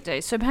Pancake Day.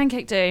 So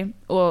Pancake Day,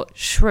 or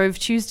Shrove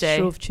Tuesday,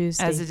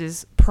 as it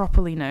is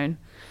properly known.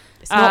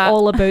 It's not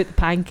all about the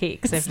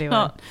pancakes,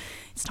 everyone.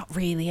 It's not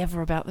really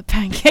ever about the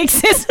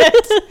pancakes, is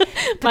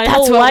it? My that's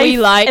whole what life we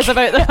like. is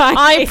about the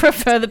pancakes. I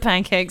prefer the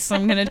pancakes, so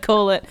I'm going to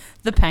call it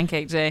the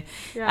Pancake Day.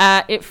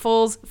 Yeah. It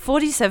falls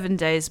 47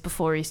 days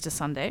before Easter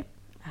Sunday.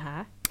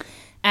 Uh-huh.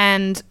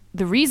 And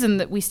the reason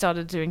that we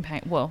started doing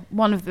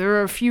there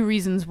are a few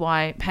reasons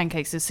why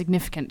pancakes is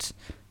significant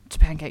to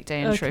Pancake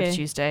Day and Shrove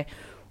Tuesday.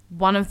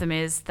 One of them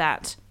is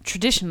that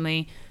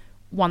traditionally,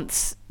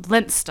 once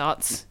Lent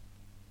starts,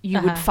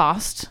 you would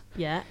fast.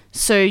 Yeah.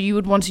 So you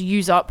would want to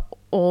use up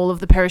all of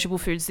the perishable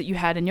foods that you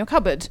had in your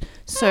cupboard.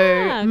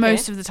 So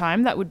most of the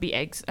time that would be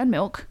eggs and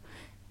milk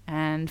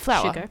and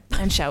flour. Sugar.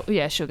 And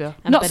sugar.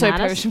 And not so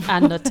bananas perishable.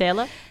 and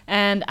Nutella.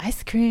 And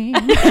ice cream.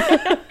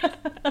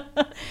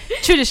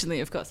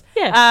 Traditionally, of course.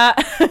 Yeah.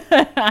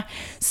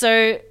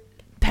 So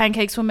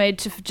pancakes were made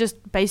to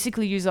just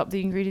basically use up the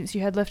ingredients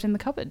you had left in the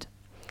cupboard.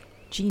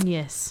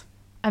 Genius.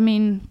 I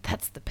mean,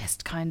 that's the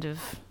best kind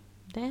of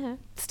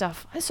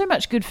stuff. So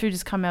much good food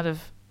has come out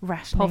of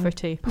rationing.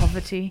 Poverty.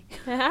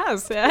 It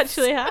has. It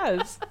actually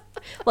has.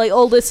 Like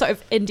all this sort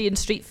of Indian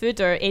street food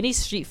or any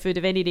street food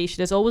of any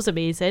nation is always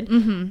amazing.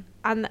 Mm-hmm.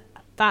 And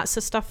that's the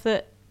stuff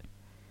that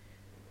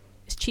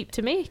is cheap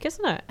to make,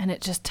 isn't it? And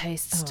it just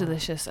tastes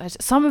delicious.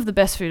 Some of the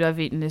best food I've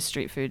eaten is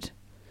street food.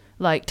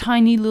 Like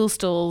tiny little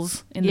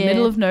stalls in the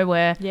middle of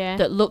nowhere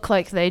that look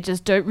like they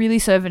just don't really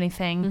serve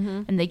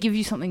anything. And they give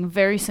you something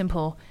very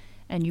simple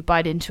and you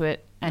bite into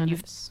it and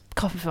you've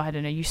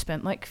you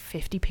spent like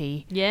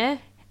 50p. Yeah.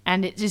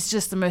 And it is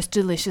just the most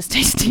delicious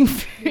tasting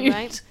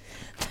food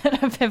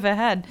that I've ever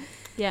had.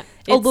 Yeah.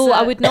 Although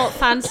I would not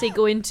fancy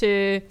going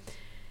to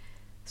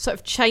sort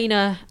of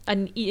China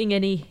and eating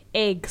any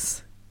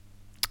eggs.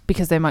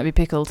 Because they might be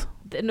pickled.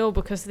 No,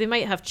 because they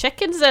might have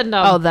chickens in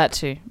them. Oh, that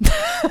too.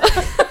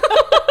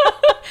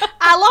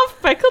 I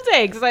love pickled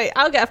eggs. Like,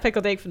 I'll get a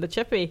pickled egg from the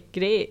chippy.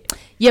 Great.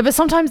 Yeah, but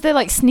sometimes they're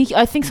like sneaky.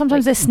 I think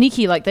sometimes they're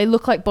sneaky. Like they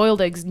look like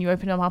boiled eggs and you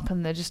open them up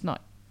and they're just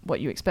not what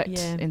you expect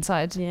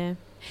inside. Yeah.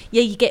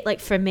 Yeah, you get like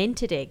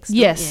fermented eggs.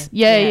 Yes. Don't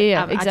you?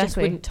 Yeah, I just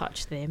exactly. wouldn't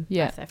touch them.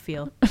 Yeah. I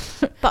feel.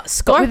 But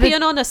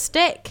scorpion on a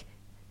stick.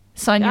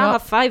 Sign you I'll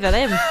up. have 5 of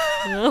them.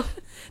 No.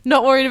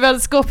 Not worried about a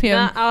scorpion.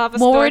 Nah, I'll have a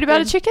More worried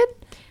about a chicken?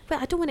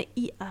 But I don't want to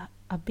eat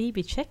a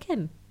baby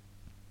chicken.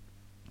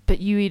 But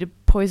you eat a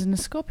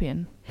poisonous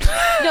scorpion.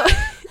 No.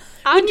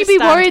 Wouldn't you be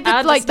worried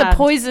that like the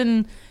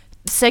poison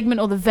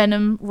segment or the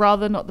venom,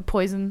 rather not the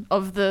poison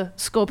of the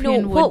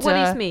scorpion? No, what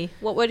worries me?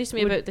 What worries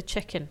me about the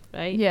chicken,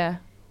 right? Yeah.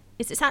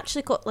 Is it's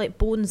actually got like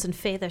bones and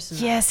feathers. And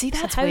yeah, see,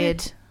 that's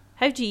weird.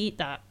 How do you eat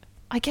that?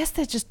 I guess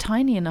they're just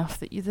tiny enough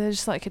that they're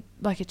just like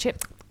a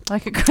chip,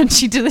 like a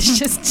crunchy,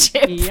 delicious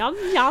chip. Yum,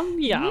 yum,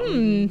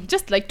 yum.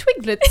 Just like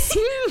twiglets.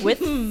 With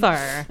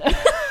fur.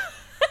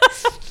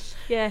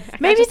 Yeah.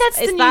 Maybe that's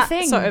the it's new that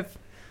thing. sort of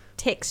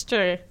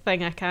texture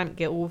thing I can't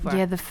get over.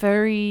 Yeah, the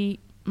furry.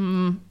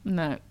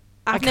 No.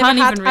 I've can't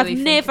never, even I've really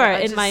think never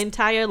about it. I in my just-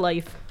 entire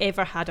life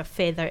ever had a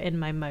feather in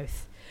my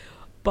mouth.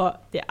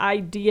 But the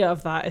idea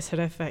of that is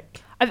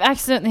horrific. I've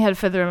accidentally had a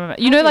feather in my mouth.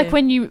 You know, Have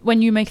like you?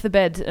 when you make the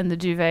bed and the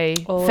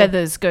duvet Oh.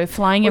 feathers go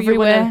flying Oh,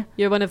 everywhere.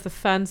 You're one of the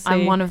fancy.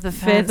 I'm one of the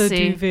feather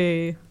fancy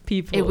duvet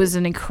people. It was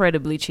an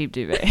incredibly cheap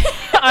duvet.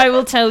 I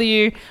will tell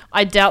you,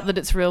 I doubt that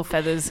it's real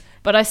feathers,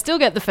 but I still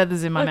get the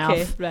feathers in my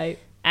mouth. Right.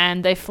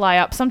 And they fly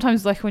up.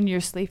 Sometimes, like when you're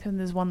asleep and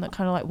there's one that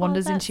kind of like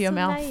wanders that's into your so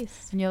mouth.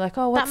 nice. And you're like,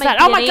 oh, what's might that?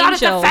 be Oh my an God,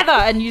 it's a angel. feather.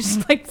 And you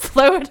just like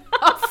float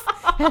off.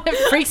 And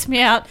it freaks me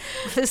out.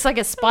 It's like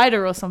a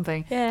spider or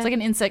something. Yeah. It's like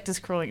an insect is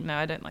crawling. No,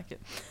 I don't like it.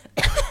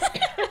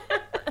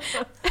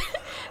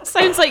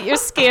 Sounds like you're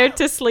scared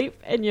to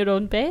sleep in your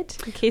own bed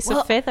in case Well,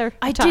 of feather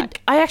I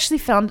attack. actually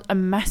found a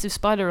massive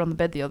spider on the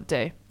bed the other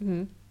day.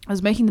 Mhm. I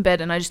was making the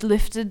bed and I just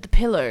lifted the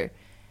pillow.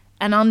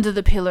 And under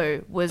the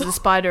pillow was a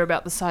spider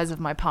about the size of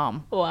my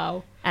palm.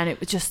 Wow. And it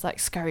was just like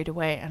scurried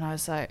away. And I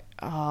was like,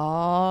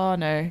 oh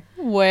no,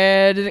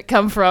 where did it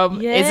come from?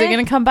 Is it Yeah.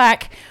 going to come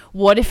back?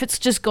 What if it's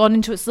just gone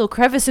into its little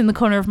crevice in the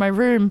corner of my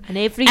room? And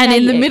every And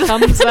night in the it middle of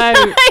comes the out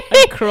and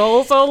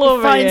crawls all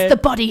over finds you. the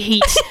body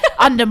heat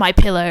under my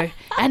pillow.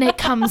 And it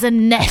comes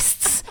and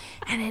nests.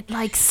 And it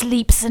like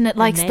sleeps and it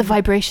likes the then-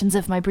 vibrations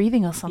of my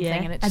breathing or something. Yeah.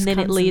 And, it And just then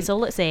it comes lays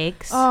all its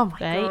eggs. Oh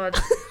my right?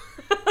 God.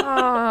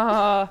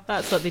 Oh,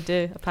 That's what they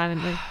do,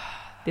 apparently.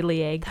 They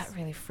lay eggs. that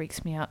really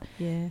freaks me out.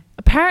 Yeah.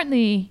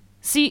 Apparently,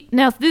 see,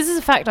 now this is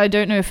a fact I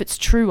don't know if it's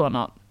true or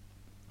not.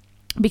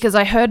 Because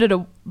I heard it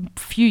a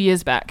few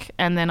years back,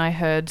 and then I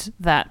heard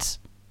that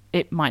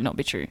it might not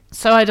be true.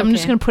 So I'm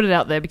just Okay. going to put it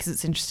out there because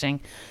it's interesting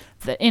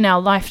that in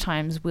our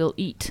lifetimes we'll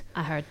eat,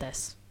 I heard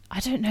this. I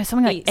don't know,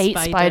 something like 8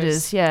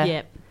 spiders. Yeah.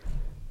 Yep.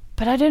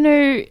 But I don't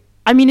know.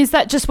 I mean, is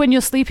that just when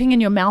you're sleeping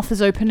and your mouth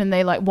is open and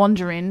they like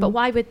wander in? But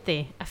why would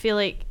they? I feel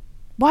like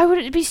Why would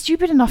it be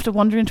stupid enough to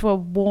wander into a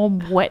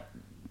warm, wet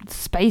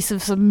space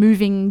of some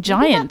moving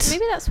giant?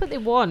 Maybe that's what they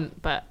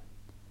want, but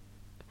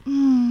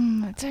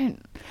I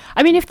don't.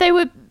 I mean, if they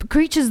were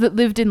creatures that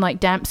lived in like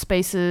damp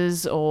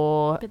spaces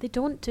or they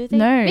don't, do they?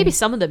 No. Maybe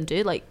some of them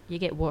do. Like you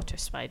get water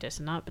spiders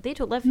and that, but they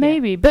don't live here.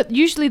 maybe, but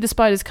usually the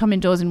spiders come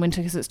indoors in winter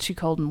because it's too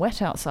cold and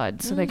wet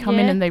outside. So they come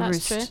in yeah, and they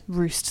that's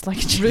roost like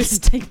a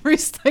chicken.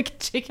 Roost like a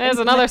chicken. There's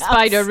in another the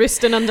spider house.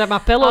 roosting under my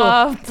pillow.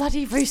 Oh,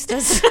 bloody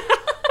roosters!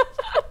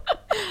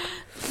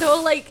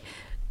 No, like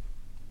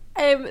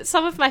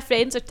some of my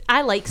friends are.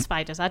 I like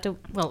spiders. I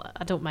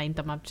don't mind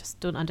them. I just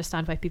don't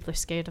understand why people are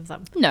scared of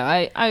them. No,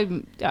 I'd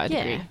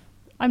agree.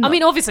 I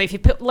mean, obviously, if you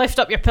lift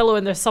up your pillow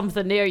and there's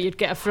something there, you'd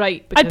get a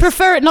fright. I'd because-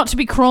 prefer it not to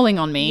be crawling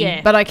on me,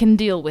 Yeah. but I can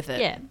deal with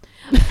it. Yeah.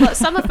 But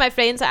some of my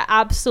friends are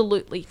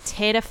absolutely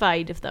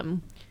terrified of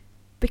them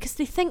because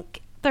they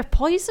think they're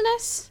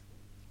poisonous.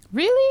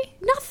 Really?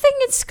 Nothing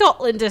in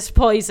Scotland is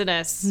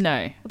poisonous.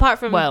 No. Apart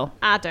from Well.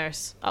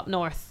 adders up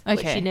north, which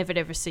Okay. you never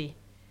ever see.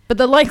 But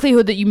the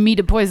likelihood that you meet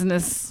a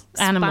poisonous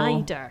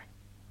animal. Spider.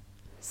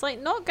 It's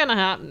like not gonna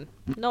happen.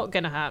 Not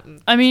gonna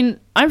happen. I mean,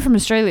 I'm from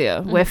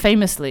Australia, where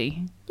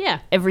famously Yeah.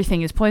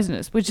 everything is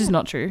poisonous, which is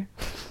not true.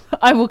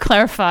 I will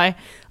clarify.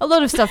 A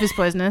lot of stuff is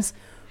poisonous.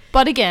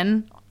 But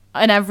again,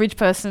 an average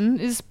person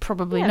is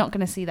probably Yeah. not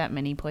going to see that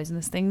many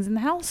poisonous things in the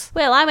house.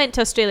 Well, I went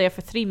to Australia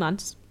for 3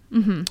 months,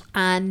 Mm-hmm.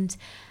 and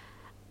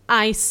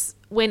I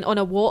went on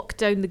a walk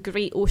down the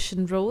Great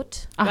Ocean Road.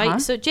 Uh-huh.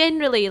 Right. So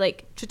generally,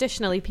 like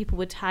traditionally, people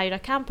would hire a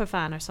camper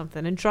van or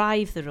something and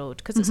drive the road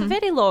because it's a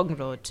very long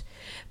road.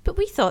 But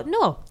we thought,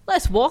 no,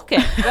 let's walk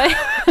it. Right.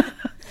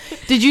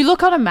 Did you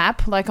look on a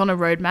map, like on a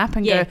road map,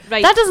 and Yeah, go,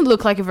 right. that doesn't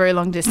look like a very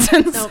long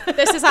distance? No,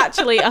 this is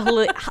actually a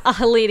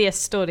hilarious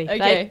story. Okay.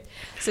 Right?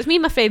 So it's me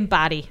and my friend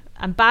Barry,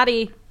 and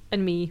Barry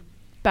and me.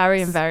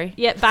 Barry and Barry.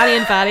 Yeah, Barry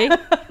and Barry.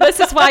 This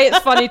is why it's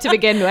funny to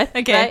begin with.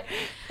 Okay.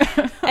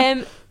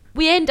 Right?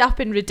 We end up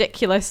in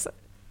ridiculous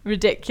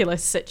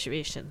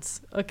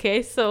situations.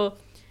 Okay, so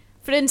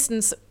for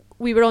instance,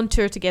 we were on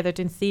tour together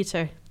doing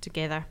theatre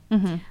together,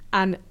 Mm-hmm.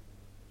 and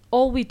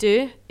all we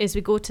do is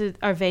we go to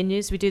our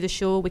venues, we do the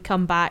show, we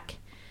come back,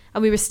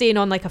 and we were staying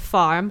on like a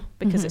farm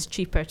because it's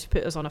cheaper to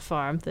put us on a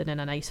farm than in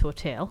a nice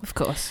hotel. Of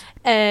course.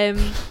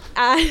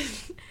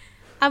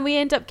 And we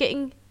end up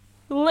getting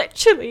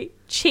literally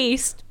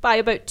chased by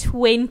about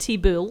 20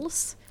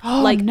 bulls.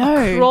 Oh, like no.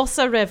 across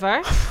a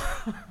river,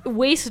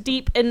 waist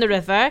deep in the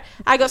river.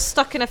 I got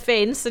stuck in a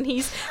fence, and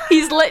he's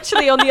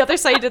literally on the other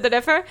side of the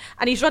river,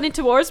 and he's running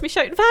towards me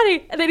shouting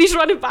Barry, and then he's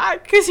running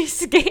back because he's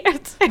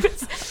scared. It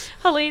was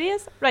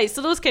hilarious. Right,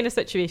 so those kind of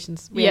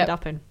situations we Yep. end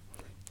up in.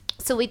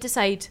 So we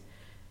decide,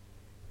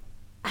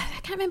 I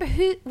can't remember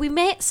who, we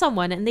met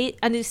someone, and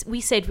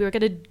we said we were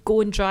going to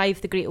go and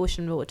drive the Great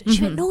Ocean Road. And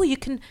she went, no, you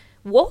can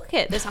walk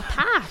it. There's a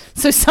path.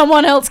 So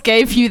someone else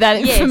gave you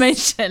that Yes.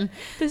 information.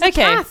 There's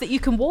Okay. a path that you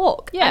can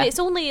walk. Yeah. And it's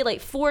only like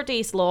 4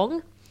 days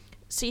long.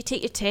 So you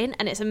take your tent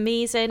and it's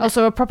amazing.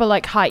 Also a proper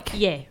like hike.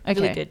 Yeah,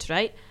 really Okay. good,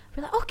 right?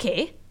 We're like,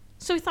 okay.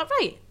 So we thought,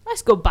 right,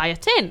 let's go buy a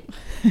tent.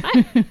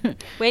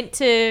 Right? Went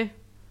to,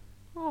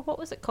 what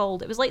was it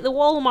called? It was like the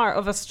Walmart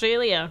of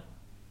Australia.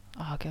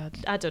 Oh god.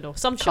 I don't know,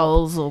 some shop.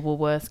 Coles or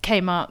Woolworths,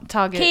 Kmart,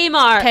 Target.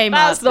 Kmart. Kmart,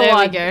 That's the there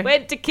we one. go.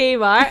 Went to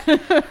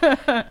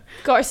Kmart.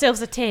 Got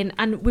ourselves a tent,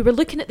 and we were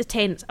looking at the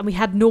tents, and we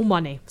had no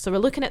money. So we're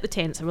looking at the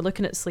tents, and we're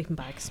looking at the sleeping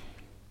bags.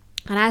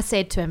 And I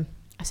said to him,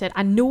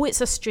 I know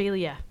it's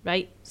Australia,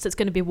 right? So it's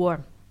going to be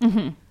warm.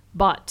 Mm-hmm.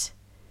 But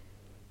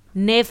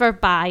never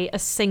buy a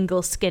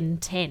single skin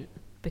tent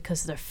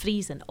because they're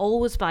freezing.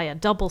 Always buy a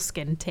double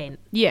skin tent,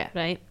 Yeah.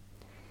 right?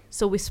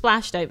 So we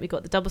splashed out. We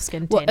got the double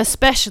skin Well, tent.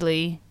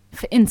 especially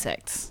for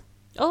insects.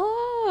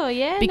 Oh,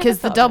 yeah. Because never the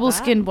thought about double that.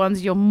 skinned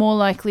ones, you're more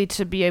likely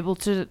to be able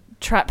to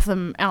trap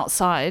them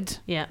outside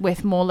Yeah.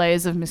 with more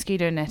layers of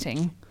mosquito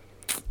netting.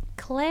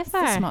 Clever. It's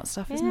the smart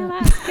stuff, isn't Yeah,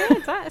 it? that's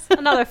good. That's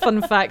another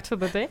fun fact for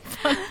the day.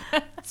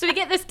 So we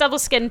get this double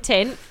skin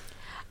tent,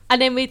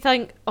 and then we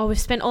think, oh, we've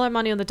spent all our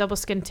money on the double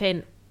skin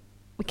tent.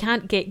 We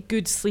can't get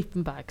good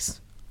sleeping bags,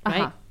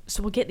 right? Uh-huh.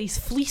 So we'll get these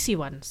fleecy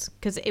ones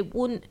because it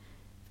won't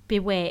be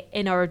wet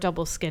in our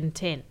double skin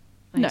tent.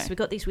 Right? No. So we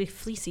got these wee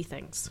fleecy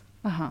things,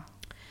 Uh-huh.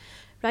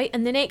 right?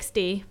 And the next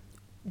day,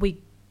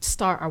 we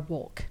start our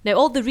walk. Now,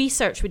 all the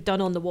research we'd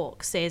done on the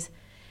walk says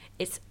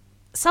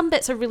some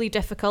bits are really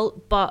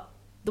difficult, but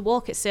the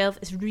walk itself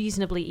is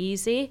reasonably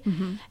easy.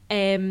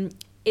 Mm-hmm.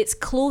 It's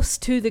close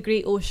to the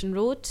Great Ocean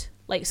Road.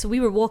 Like, so we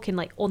were walking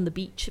like on the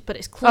beach, but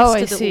it's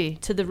close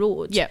to the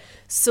road. Yeah.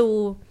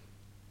 So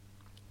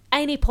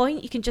any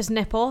point you can just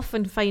nip off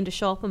and find a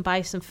shop and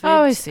buy some food.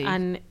 Oh, I see.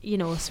 And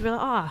so we're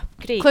like,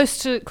 great. Close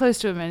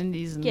to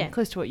amenities and Yeah.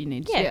 close to what you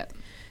need. Yeah.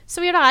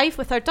 So we arrive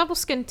with our double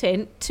skin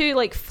tent, 2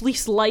 like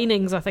fleece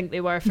linings, I think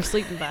they were, for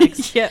sleeping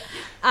bags. Yeah.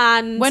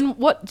 And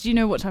Do you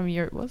know what time of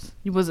year it was?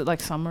 Was it like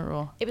summer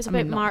or? it was I about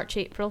mean, not- March,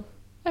 April.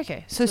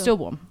 Okay, so So- still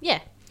warm, Yeah.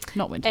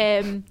 not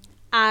winter.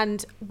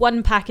 And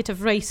 1 packet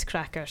of rice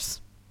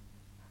crackers.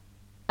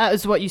 That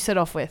is what you set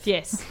off with.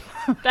 Yes.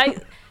 Right.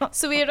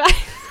 So we arrived.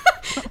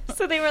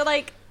 So they were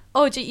like,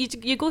 oh,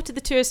 you go to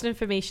the Tourist and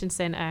Information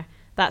Centre.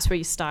 That's where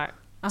you start.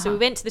 So we Uh-huh.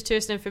 went to the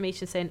Tourist and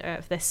Information Centre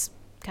of this,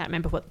 can't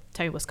remember what the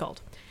town was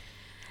called.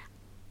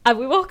 And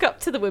we walk up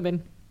to the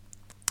woman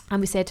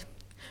and we said,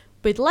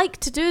 we'd like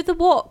to do the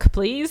walk,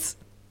 please.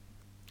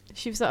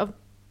 She was like,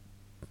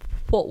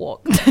 what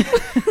walk?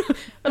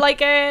 We're like,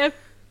 the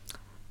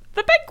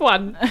big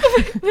one.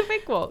 The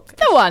big walk.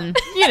 The one,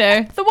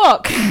 the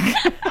walk.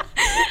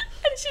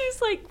 And she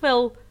was like,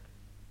 well,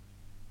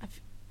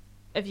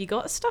 have you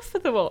got stuff for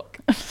the walk?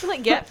 I'm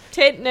like, yep,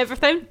 tent and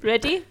everything,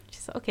 ready.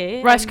 She's like,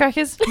 okay. Rice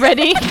crackers,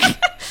 ready.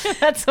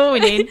 That's all we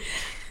need.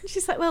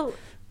 She's like, well,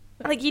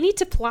 like, you need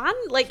to plan.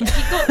 Like, if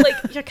you've got,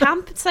 like, your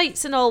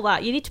campsites and all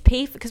that, you need to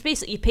pay for, because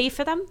basically you pay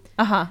for them,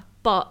 Uh-huh.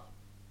 but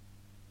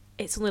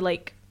it's only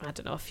like, I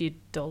don't know, a few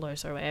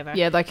dollars or whatever.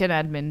 Yeah, like an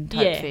admin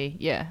type Yeah. fee.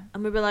 Yeah.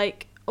 And we were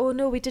like, oh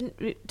no, we didn't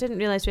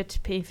realise we had to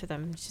pay for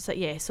them. She's like,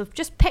 yeah, so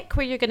just pick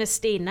where you're going to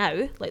stay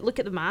now. Like, look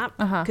at the map,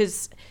 Uh-huh.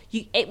 because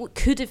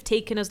could have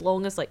taken as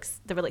long as, like,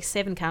 there were like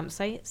 7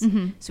 campsites.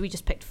 Mm-hmm. So we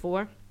just picked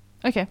 4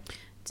 Okay.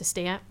 to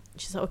stay at.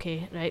 She's like,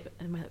 okay, right.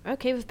 And we're like,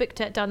 okay, we've booked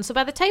it, done. So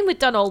by the time we'd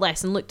done all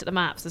this and looked at the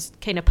maps, just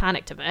kind of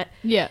panicked a bit.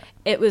 Yeah.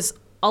 It was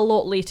a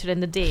lot later in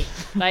the day,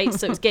 right?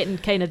 So it was getting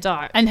kind of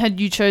dark. And had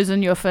you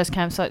chosen your first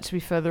campsite to be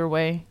further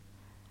away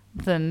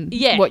than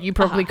Yeah, what you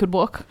probably uh-huh. could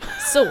walk?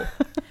 So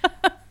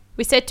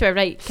we said to her,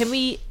 right, can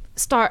we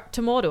start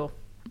tomorrow?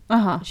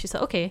 Uh-huh. And she's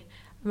like, okay.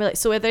 And we're like,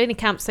 so are there any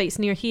campsites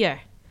near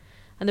here?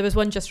 And there was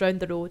one just round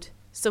the road.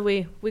 So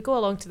we go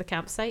along to the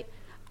campsite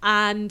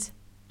and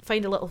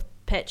find a little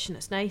pitch, and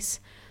it's nice.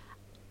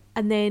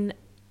 And then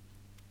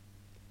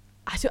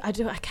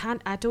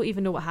I don't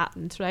even know what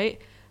happened, right?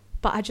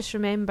 But I just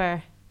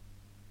remember,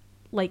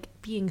 like,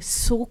 being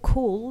so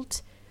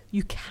cold,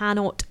 you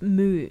cannot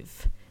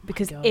move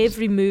because God.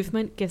 every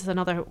movement gives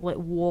another, like,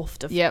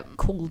 waft of Yep.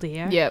 cold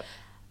air. Yep.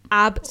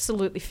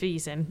 Absolutely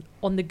freezing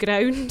on the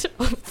ground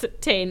of the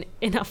tent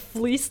in a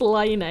fleece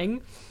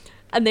lining.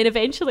 And then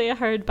eventually I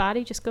heard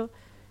Barry just go,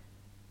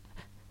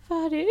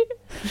 Barry?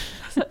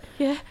 I was like,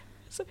 yeah. I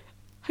was like,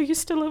 are you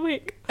still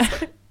awake? I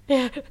was like,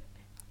 yeah.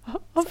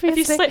 Obviously. Have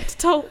you slept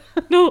at all?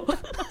 No.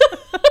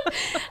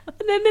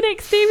 And then the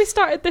next day we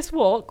started this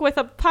walk with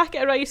a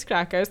packet of rice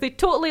crackers. They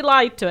totally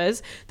lied to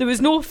us. There was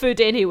no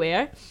food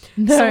anywhere.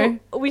 No.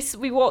 So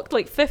we walked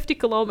like 50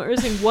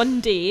 kilometres in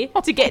one day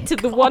to get to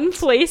the one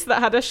place that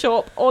had a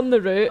shop on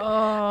the route.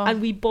 Oh.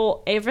 And we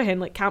bought everything,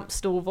 like camp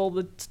stove, all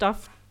the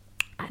stuff.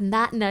 And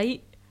that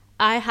night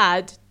I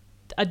had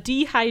a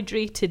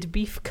dehydrated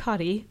beef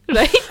curry,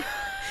 right?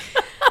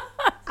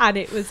 And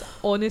it was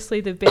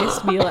honestly the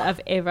best meal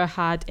I've ever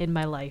had in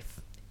my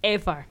life.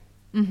 Ever.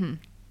 Mm-hmm.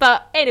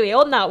 But anyway,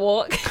 on that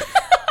walk,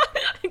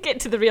 get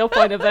to the real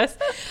point of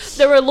this.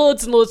 There were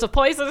loads and loads of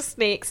poisonous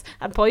snakes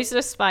and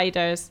poisonous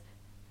spiders,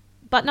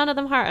 but none of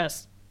them hurt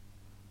us.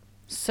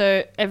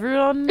 So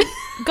everyone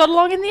got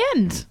along in the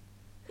end.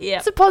 Yeah.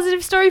 It's a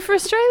positive story for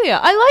Australia.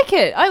 I like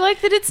it. I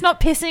like that it's not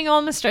pissing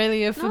on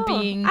Australia for No,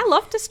 being I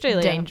loved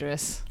Australia.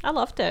 dangerous. I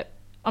loved it.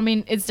 I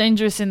mean, it's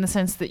dangerous in the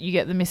sense that you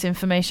get the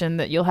misinformation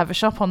that you'll have a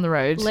shop on the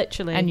road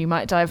Literally. and you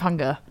might die of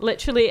hunger.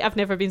 Literally, I've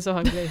never been so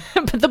hungry.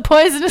 But the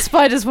poisonous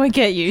spiders won't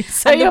get you,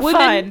 so And you're the woman,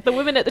 fine. the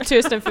woman at the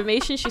tourist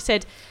information, she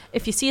said,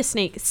 if you see a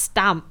snake,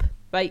 stamp,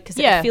 right? Because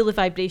Yeah. it'll feel the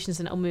vibrations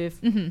and it'll move.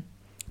 Mm-hmm.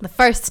 The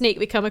first snake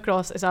we come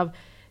across is a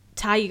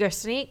tiger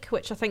snake,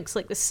 which I think is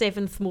like the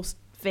 7th most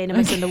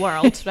venomous in the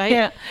world, right?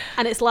 Yeah.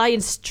 And it's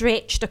lying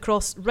stretched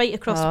right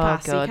across the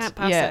path, so you can't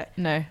pass yeah, it.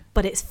 no.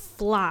 But it's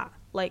flat,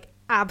 like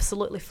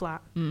absolutely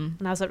flat. Mm.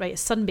 And I was like, right,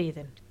 it's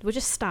sunbathing. We'll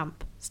just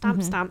stamp. It's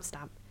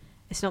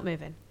not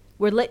moving.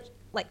 We're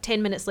like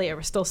 10 minutes later,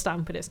 we're still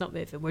stamping, it's not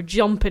moving. We're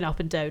jumping up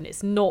and down,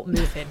 it's not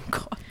moving.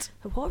 God.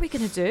 What are we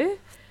going to do?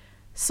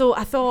 So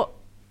I thought,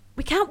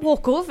 we can't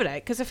walk over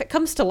it, because if it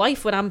comes to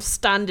life when I'm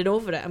standing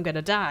over it, I'm going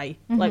to die.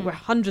 Like, we're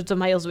hundreds of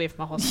miles away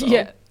from a hospital.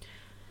 Yeah.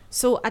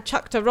 So I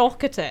chucked a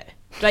rock at it.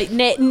 Right,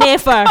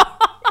 never,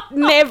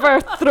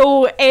 never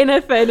throw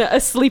anything at a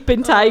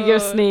sleeping tiger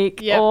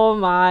snake. yep. Oh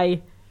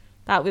my.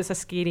 That was a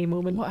scary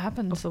moment. What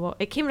happened? Of the walk.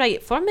 It came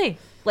right for me,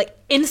 like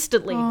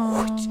instantly.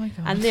 Oh my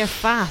God. And they're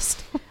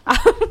fast.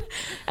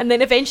 And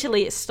then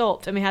eventually it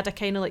stopped and we had a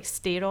kind of like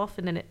stare off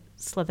and then it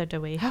slithered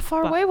away. How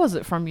far But, away was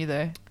it from you,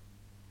 though?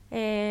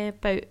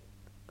 About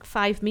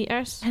 5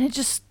 meters. And it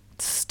just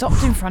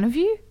stopped in front of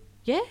you?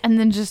 Yeah. And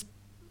then just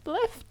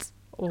left?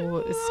 Oh,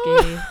 it was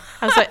scary.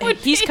 I was like, Would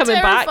he's be coming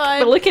back. terrified.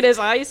 But look at his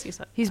eyes. He's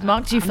like, He's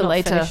marked you I'm for not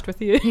later. finished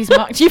with you. He's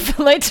marked you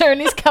for later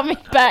and he's coming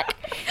back.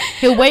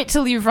 He'll wait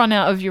till you've run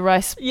out of your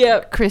Rice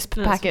Yeah. crisp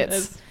That's what it packets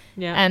is.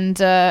 Yeah.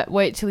 and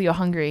wait till you're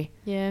hungry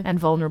Yeah. and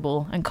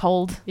vulnerable and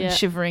cold Yeah. and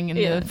shivering in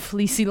Yeah. the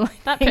fleecy light.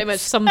 That pretty much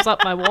sums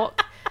up my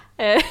walk.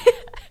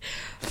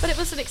 But it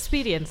was an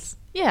experience.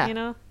 Yeah. You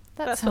know?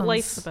 That That's what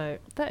life's about.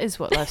 That is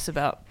what life's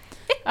about.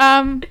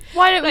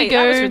 Why don't we Right, go...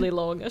 that was really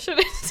long. I should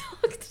have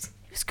talked. It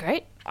was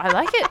great. I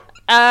like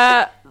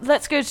it.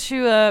 Let's go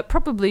to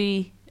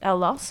probably our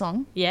last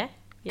song, Yeah.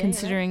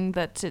 considering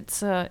that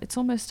it's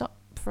almost up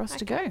for us I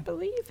to can't go.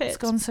 believe it. It's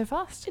gone so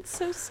fast. It's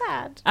so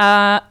sad.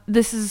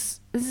 This is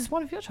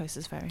one of your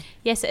choices, Fairy.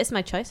 Yes, it is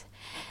my choice.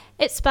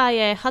 It's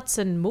by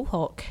Hudson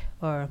Mohawk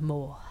or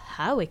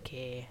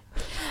Mohawke.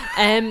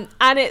 And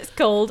it's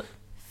called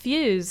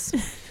Fuse.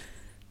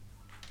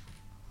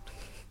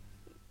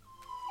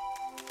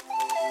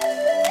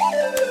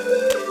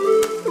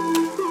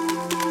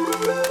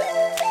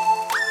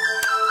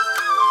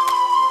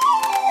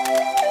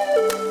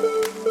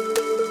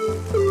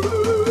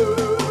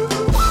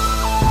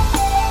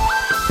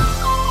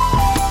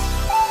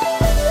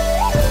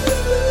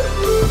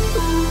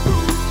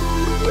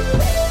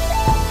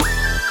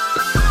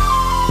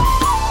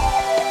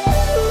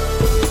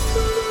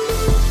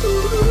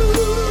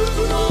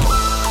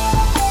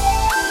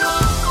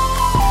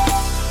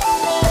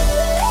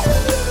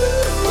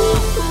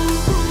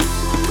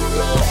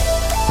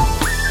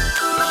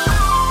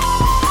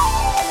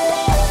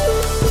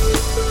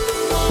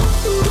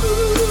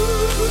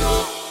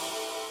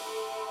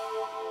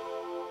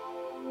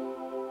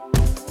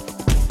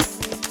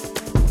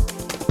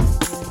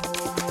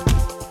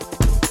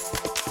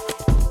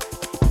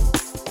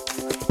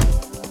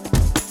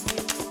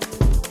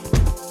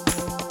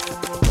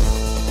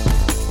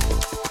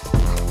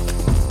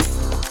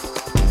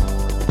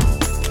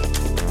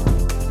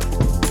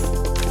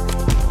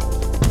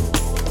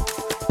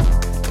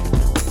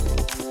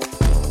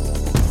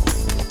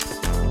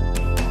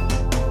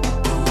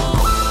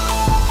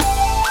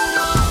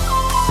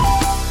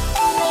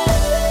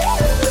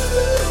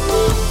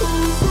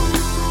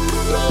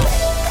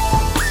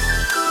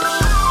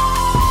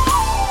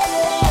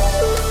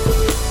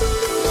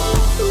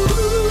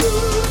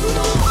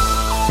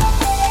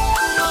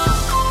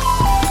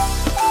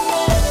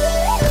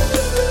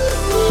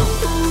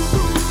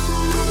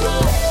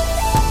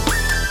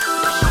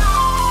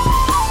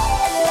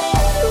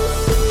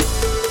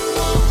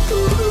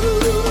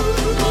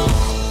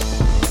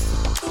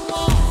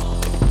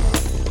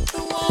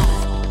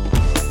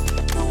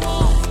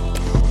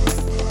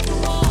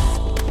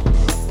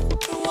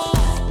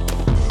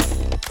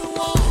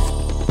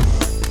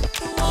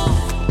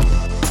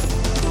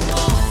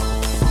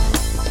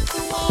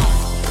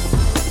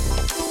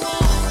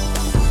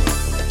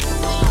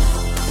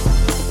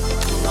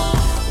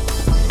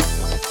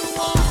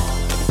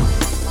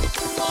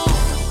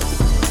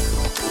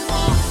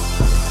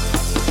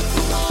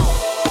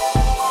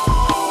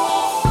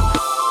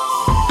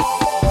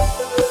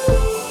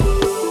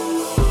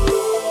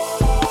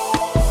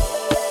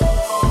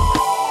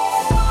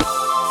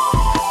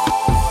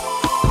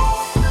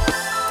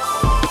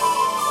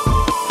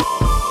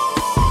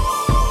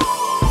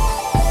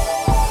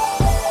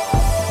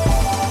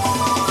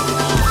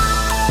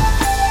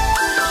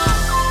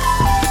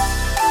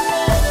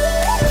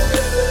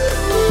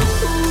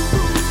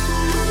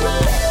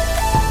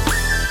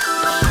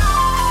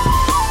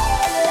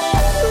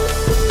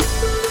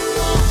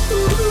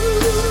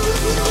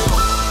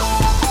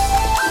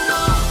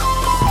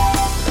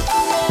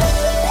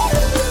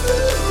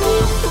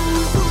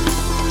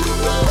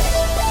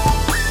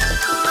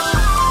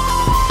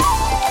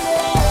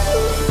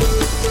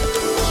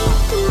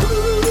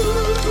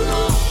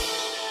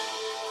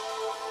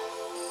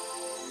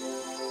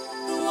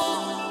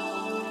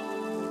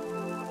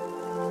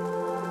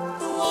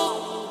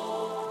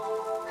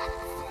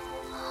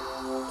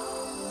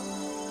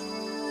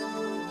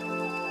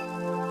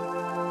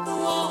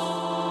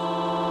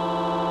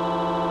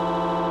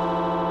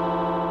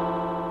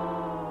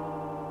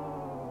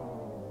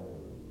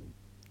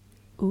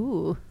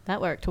 That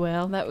worked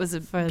well. That was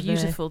a For the,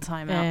 beautiful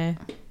timeout.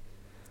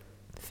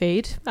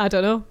 Fade. I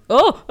don't know.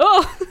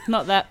 Oh,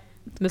 Not that.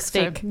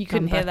 mistake. So you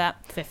couldn't hear number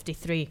that.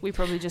 53. We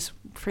probably just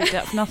freaked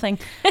out for nothing.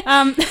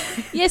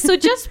 Yeah, so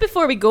just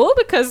before we go,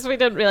 because we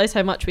didn't realise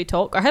how much we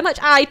talk, or how much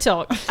I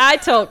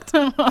talked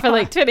for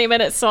like 20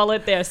 minutes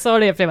solid there.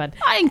 Sorry, everyone.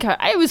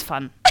 It was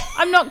fun.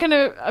 I'm not going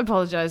to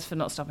apologise for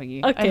not stopping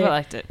you. Okay. I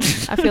liked it.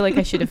 I feel like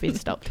I should have been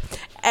stopped.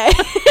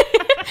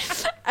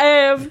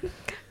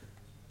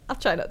 I'll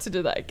try not to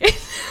do that again.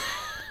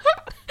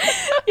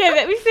 Yeah,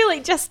 but we feel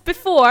like just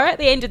before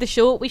the end of the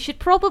show, we should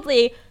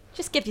probably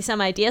just give you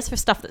some ideas for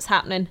stuff that's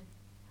happening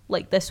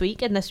like this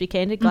week and this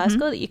weekend in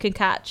Glasgow that you can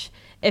catch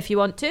if you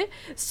want to.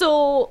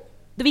 So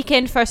the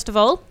weekend, first of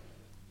all,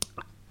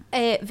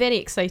 very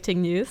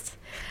exciting news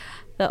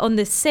that on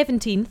the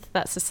 17th,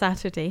 that's a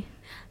Saturday,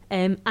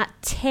 at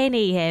 10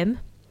 a.m,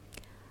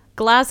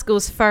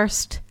 Glasgow's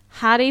first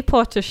Harry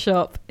Potter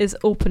shop is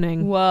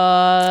opening. What?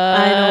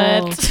 I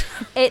know.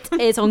 It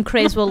is on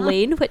Creswell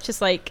Lane, which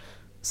is like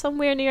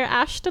somewhere near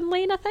Ashton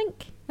Lane, I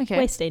think. Okay.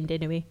 West End,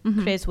 anyway.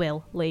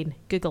 Creswell Lane.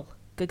 Google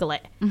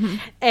it.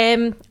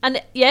 Mm-hmm.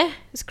 And yeah,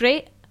 it's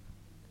great.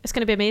 It's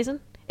going to be amazing.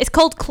 It's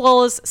called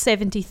Clause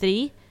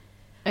 73,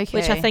 Okay.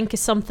 which I think is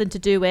something to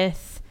do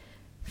with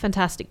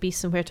Fantastic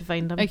Beasts and Where to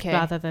Find Them, Okay.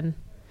 rather than...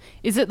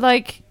 Is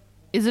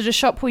it a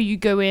shop where you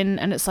go in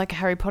and it's like a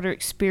Harry Potter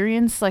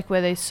experience, like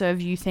where they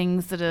serve you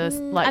things that are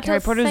like I Harry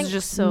don't Potter, or is think it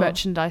just so.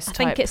 merchandise I type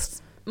think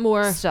it's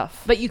more...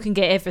 stuff? But you can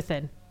get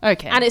everything.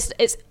 Okay. And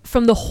it's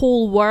from the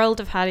whole world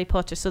of Harry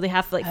Potter, so they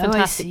have like Oh, I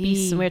Fantastic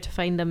Beasts see. and Where to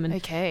Find Them and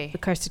okay. the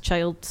Cursed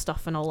Child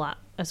stuff and all that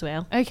as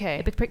well. Okay.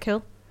 It'd be pretty cool.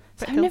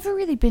 So Pretty I've cool. never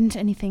really been to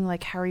anything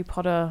like Harry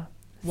Potter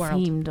World.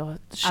 themed or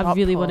shop. I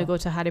really want to or- go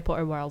to Harry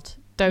Potter World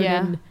down Yeah.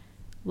 in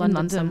London,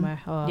 London.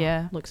 somewhere. Oh,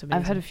 Yeah. looks amazing.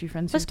 I've had a few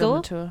friends Let's who've done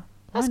go. the tour.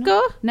 Let's Why go.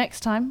 not? Next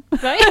time.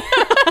 Right.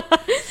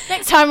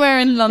 Next time we're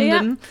in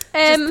London.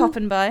 Just Um,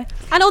 popping by.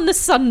 And on the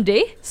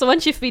Sunday, so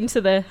once you've been to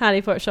the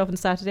Harry Potter shop on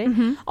Saturday,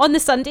 on the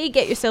Sunday,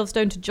 get yourselves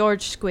down to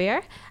George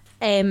Square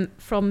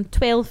from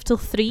 12 till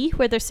 3,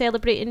 where they're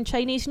celebrating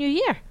Chinese New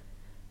Year.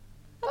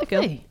 That'd be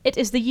cool. Lovely. It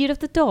is the year of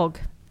the dog.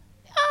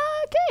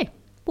 Okay.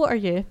 What are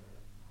you?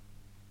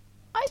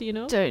 I Do you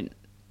know?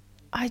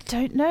 I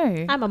don't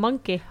know. I'm a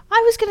monkey.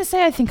 I was going to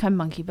say I think I'm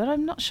monkey, but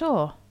I'm not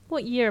sure.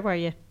 What year were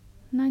you?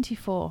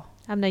 94.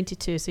 I'm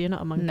 92, so you're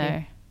not a monkey.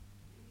 No.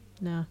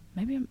 No.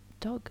 Maybe I'm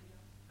dog.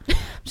 I'm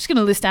just going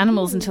to list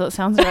animals until it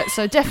sounds right.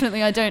 So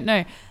definitely I don't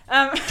know.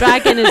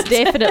 Dragon is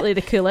definitely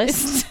the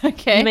coolest.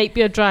 Okay. You might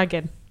be a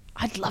dragon.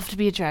 I'd love to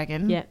be a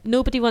dragon. Yeah.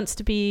 Nobody wants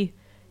to be,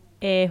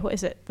 what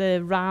is it?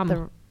 The ram.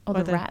 Or Or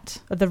the rat.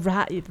 Or the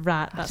rat.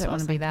 Rat. I That's don't what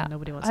want to be that.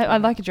 Nobody wants to be I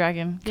that. like a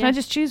dragon. Can Yeah. I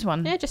just choose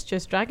one? Yeah, just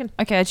choose dragon.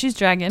 Okay, I choose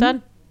dragon.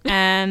 Done.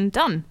 And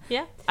done.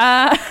 Yeah.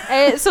 Uh,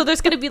 So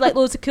there's going to be like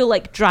loads of cool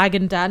like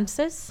dragon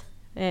dances.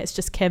 It's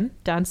just Kim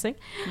dancing.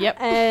 yep.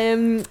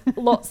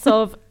 Lots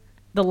of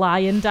the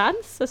lion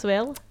dance as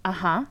well.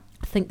 Uh-huh.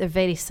 I think they're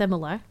very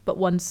similar, but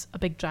one's a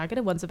big dragon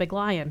and one's a big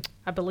lion,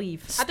 I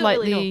believe. I don't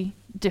really know. Slightly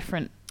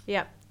different.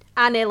 Yeah.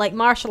 And like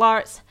martial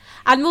arts.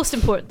 And most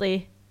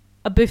importantly,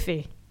 a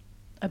buffet.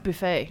 A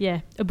buffet.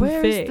 Yeah, a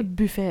Where buffet. is the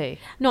buffet?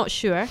 Not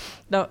sure.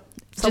 No,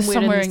 Just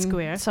somewhere in the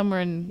square.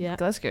 Somewhere in Yeah.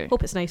 Glasgow.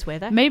 Hope it's nice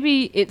weather.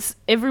 Maybe it's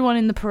everyone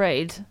in the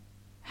parade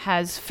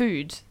has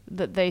food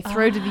that they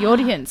throw to the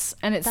audience,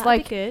 and it's That'd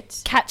like be good.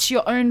 catch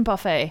your own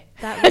buffet.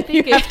 That would be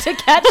You good. have to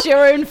catch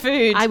your own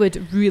food. I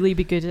would really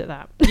be good at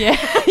that. Yeah,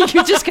 you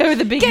just go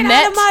with a big Get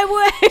net. out of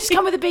my way! Just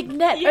come with a big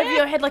net over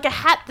your head, like a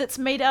hat that's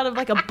made out of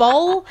like a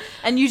bowl,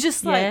 and you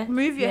just like Yeah,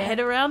 move your yeah. head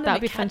around, That'd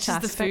and be it catches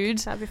fantastic. the food.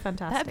 That'd be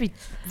fantastic. That'd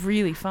be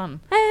really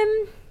fun.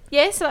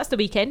 Yeah, so that's the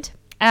weekend.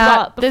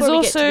 But before There's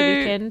we get to the also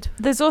weekend.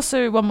 there's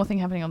also one more thing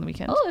happening on the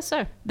weekend. Oh,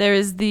 sir. There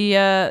is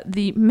the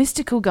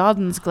Mystical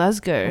Gardens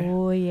Glasgow.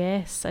 Oh,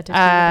 yes. I did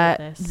hear about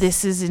this.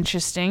 This is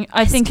interesting.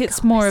 I think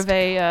it's more of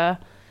a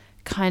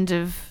kind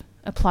of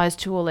applies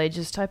to all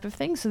ages type of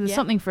thing. So there's Yeah.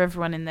 something for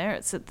everyone in there.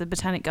 It's at the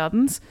Botanic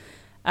Gardens.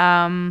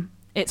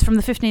 It's from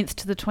the 15th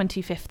to the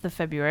 25th of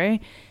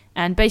February.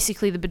 And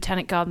basically the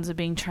Botanic Gardens are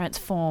being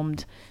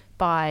transformed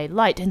by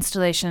light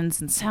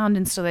installations and sound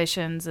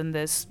installations, and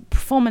there's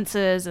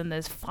performances and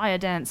there's fire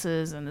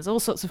dances and there's all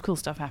sorts of cool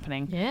stuff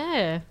happening.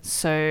 Yeah.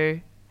 So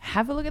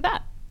have a look at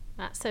that.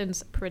 That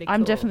sounds pretty cool.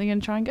 I'm definitely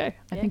going to try and go. I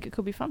Yeah. think it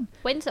could be fun.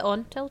 When's it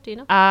on? Do you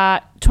know?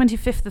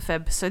 25th of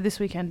Feb, so this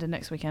weekend and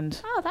next weekend.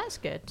 Oh, that's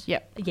good.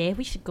 Yep. Yeah,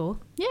 we should go.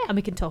 Yeah. And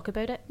we can talk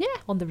about it. Yeah.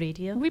 On the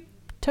radio. We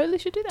totally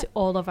should do that. To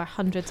all of our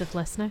hundreds of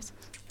listeners.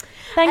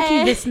 Thank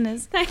you, Uh,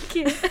 listeners. Thank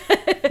you.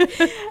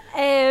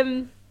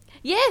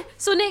 Yeah,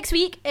 so next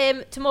week,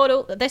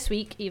 this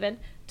week even,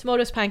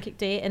 tomorrow's Pancake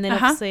Day, and then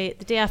obviously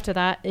the day after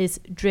that is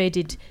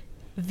dreaded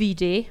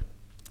V-Day,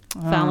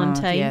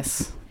 Valentine.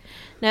 Yes.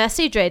 Now, I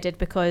say dreaded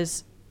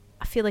because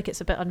I feel like it's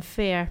a bit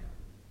unfair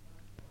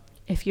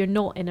if you're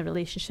not in a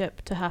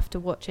relationship to have to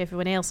watch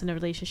everyone else in a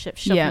relationship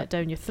shoving Yeah. it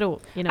down your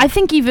throat, you know. I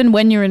think even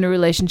when you're in a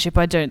relationship,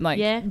 I don't like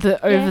Yeah. the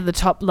Yeah.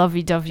 over-the-top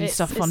lovey-dovey It's-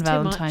 stuff it's on too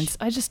Valentine's.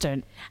 much. I just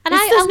don't. And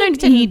There's I no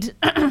looked need.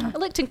 I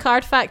looked in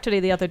Card Factory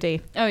the other day,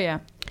 Oh, yeah.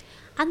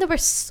 And there were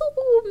so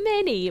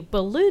many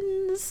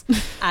balloons.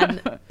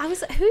 And I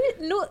was like,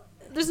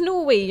 there's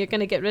no way you're going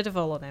to get rid of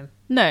all of them.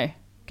 No.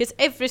 Because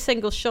every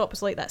single shop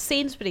was like that.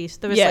 Sainsbury's,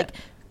 there was Yeah. like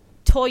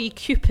toy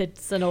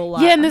cupids and all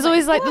that. Yeah, and I'm there's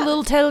always like the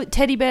what? little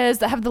teddy bears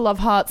that have the love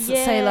hearts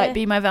that say Yeah. like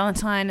 "Be my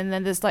Valentine," and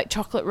then there's like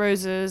chocolate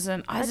roses,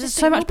 and I there's just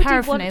so think much nobody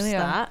paraphernalia.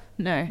 wants that.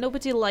 No.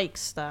 Nobody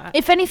likes that.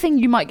 If anything,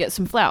 you might get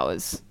some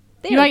flowers.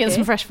 They're You might get okay.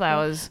 some fresh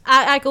flowers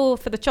I go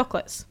for the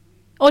chocolates.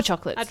 or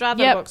chocolates. I'd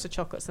rather Yep. a box of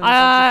chocolates than a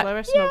box of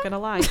flowers. Not gonna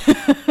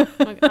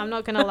lie. I'm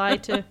not gonna lie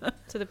to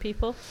the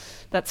people.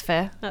 That's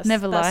fair. That's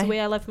Never That's lie. the way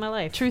I live my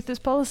life. Truth is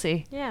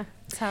policy. Yeah.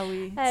 That's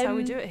how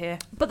we do it here.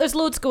 But there's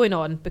loads going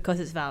on because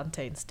it's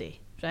Valentine's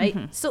Day, right?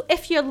 Mhm. So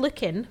if you're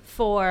looking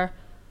for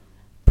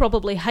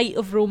probably height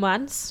of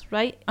romance,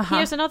 right? Uh-huh.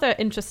 Here's another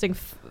interesting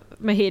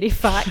Maheri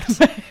fact.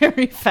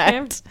 Very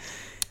fact.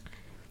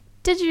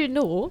 Did you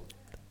know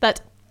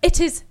that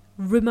it is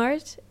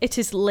rumoured, it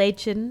is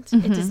legend,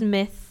 it is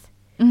myth,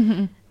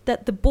 Mm-hmm.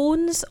 that the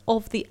bones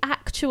of the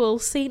actual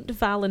Saint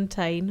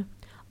Valentine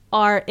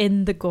are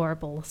in the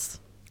Gorbals?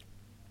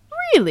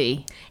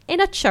 Really? In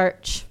a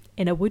church,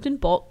 in a wooden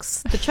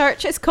box. The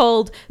church is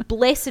called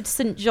Blessed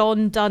St.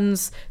 John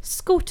Duns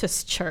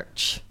Scotus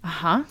Church. Uh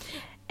huh.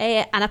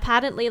 And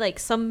apparently, like,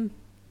 some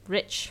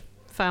rich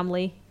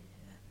family,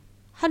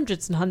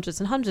 hundreds and hundreds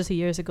and hundreds of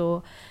years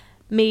ago,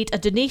 made a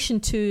donation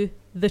to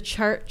the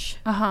church,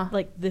 Uh huh.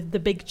 like the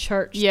big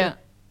church, Yeah.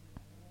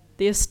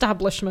 the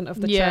establishment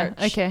of the Yeah.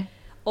 church, Okay.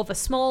 of a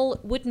small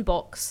wooden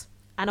box,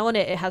 and on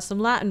it has some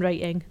Latin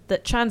writing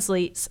that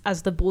translates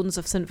as the bones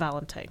of St.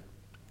 Valentine.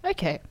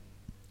 Okay.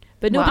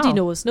 But nobody Wow.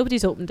 knows.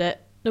 Nobody's opened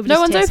it. Nobody's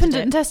No one's tested opened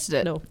it and tested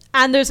it. No.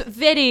 And there's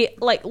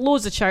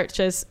loads of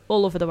churches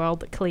all over the world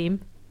that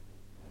claim.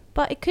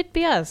 But it could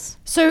be us.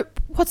 So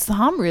what's the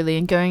harm really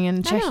in going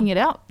and I checking know. it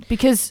out?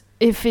 Because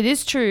if it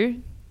is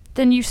true,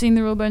 then you've seen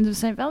the real bones of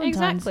St. Valentine's.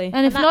 Exactly. And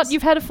And if not, that's-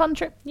 you've had a fun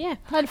trip. Yeah.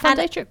 Had a fun And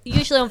day trip.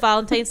 Usually on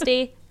Valentine's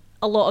Day,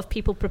 a lot of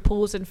people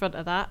propose in front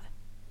of that.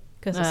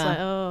 Because it's Ah. like,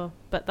 oh,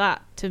 but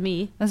that, to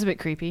me, That's a bit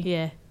creepy.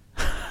 yeah.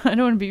 I don't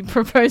want to be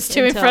proposed to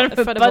in into front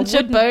of a bunch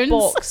of wooden bones.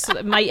 box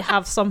that might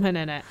have something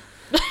in it.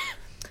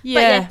 Yeah.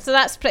 But yeah, so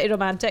that's pretty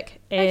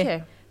romantic.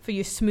 Okay. For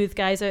you smooth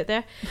guys out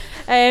there.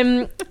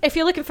 If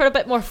you're looking for a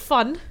bit more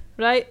fun,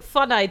 right?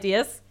 Fun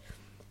ideas.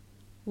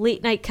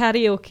 Late night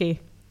karaoke.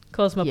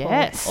 Cosmopolitan.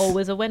 Yes.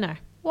 Always a winner.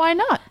 Why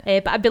not?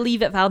 But I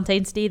believe at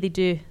Valentine's Day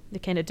they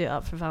kind of do it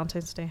up for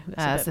Valentine's Day. It's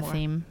That's a the bit more.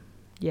 theme.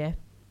 Yeah.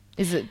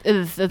 Is it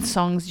the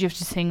songs? Do you have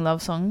to sing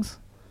love songs?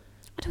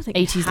 I don't think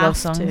 80s you love have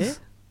songs. to.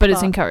 But it's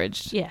But-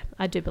 encouraged. Yeah,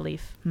 I do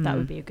believe that Hmm.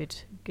 would be a good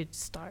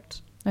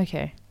start.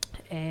 Okay.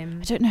 I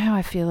don't know how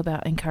I feel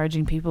about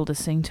encouraging people to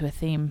sing to a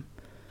theme.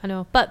 I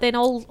know, but then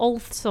all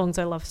songs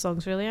are love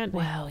songs, really, aren't they?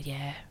 Well,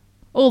 yeah.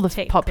 All the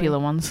Technically. popular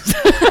ones.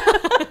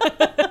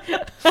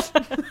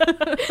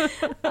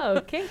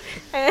 Okay.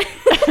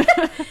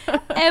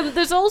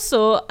 There's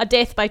also a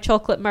death by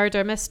chocolate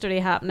murder mystery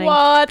happening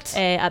What?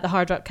 at the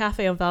Hard Rock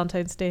Cafe on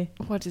Valentine's Day.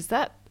 What is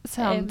that?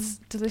 Sounds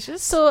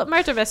delicious. So, a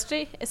murder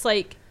mystery, it's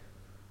like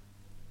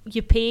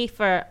you pay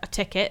for a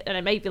ticket, and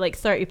it might be like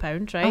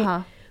 £30, right?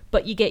 Uh-huh.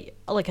 But you get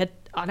like an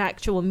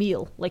actual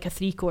meal, like a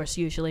 3-course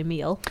usually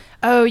meal.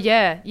 Oh,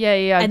 yeah.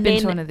 I've And been to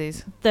then one of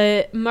these.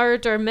 The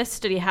murder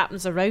mystery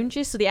happens around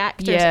you, so the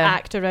actors Yeah.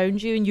 act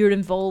around you, and you're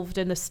involved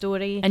in the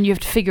story. And you have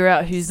to figure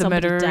out who the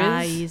Somebody murderer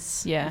dies.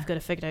 is. Yeah. You've got to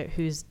figure out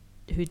who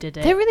did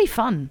it. They're really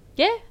fun.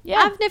 Yeah, Yeah.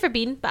 I've never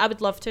been, but I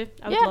would love to.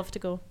 I would Yeah. love to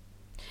go.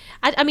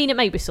 I mean, it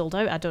might be sold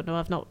out. I don't know.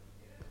 I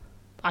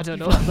don't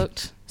know. You've not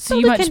looked. So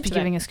We'll you look might just be into it.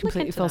 giving us Look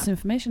completely into false that.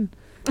 information.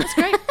 That's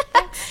great.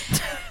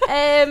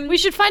 We We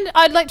should find.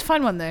 I'd like to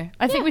find one though.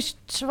 I think Yeah. we should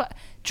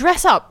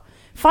dress up.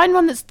 Find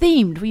one that's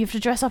themed. Where you have to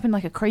dress up in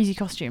like a crazy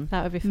costume.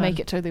 that would be fun. Make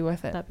it totally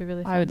worth it. That'd be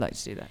really fun. I would like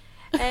to do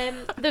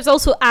that. There's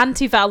also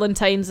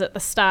anti-Valentines at the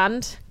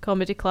Stand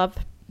Comedy Club.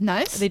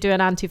 Nice. They do an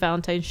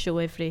anti-Valentine's show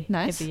every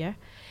Nice. year.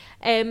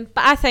 But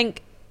I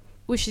think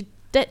we should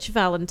ditch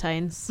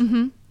Valentines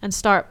Mm-hmm. and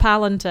start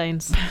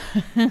Palantines.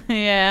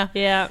 Yeah.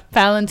 Yeah.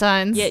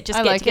 Valentine's. Yeah, just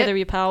I get like together it. with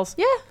your pals.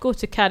 Yeah. Go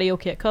to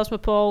karaoke at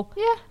Cosmopol.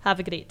 Yeah. Have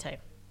a great time.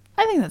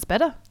 I think that's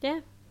better.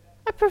 Yeah,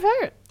 I prefer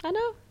it. I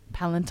know.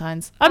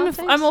 Palentine's.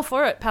 Palentine's. I'm all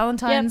for it.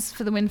 Palentine's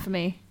for the win for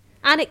me.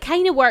 And it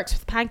kind of works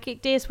with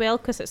Pancake Day as well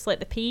because it's like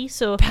the P.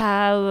 So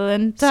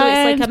Palentine's. So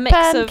it's like a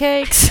mix of-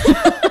 pancakes.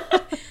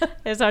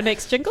 there's our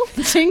next jingle.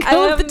 Jingle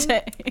of the Um,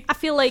 day. I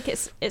feel like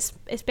it's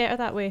better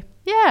that way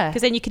Yeah.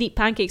 because then you can eat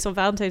pancakes on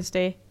Valentine's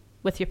Day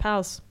with your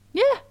pals.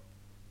 Yeah.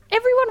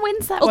 Everyone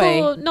wins that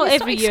way. Although not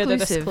It's every year they're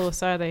this exclusive.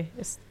 close, are they?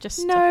 It's just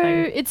a No,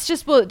 thing. it's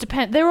just, well, it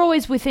depends. They're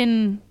always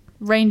within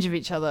range of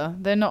each other.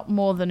 They're not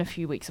more than a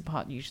few weeks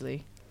apart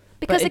usually.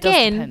 Because it does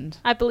again, depend.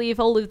 I believe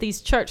all of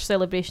these church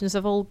celebrations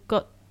have all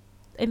got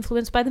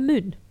influenced by the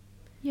moon,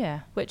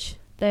 Yeah. which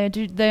They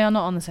are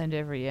not on the same day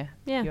every year.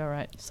 yeah. You're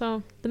right.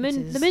 So the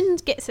It moon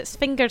is. gets its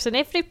fingers in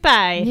every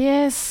pie.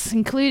 Yes,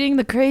 including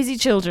the crazy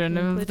children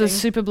of the Including-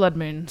 super blood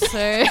moon.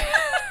 So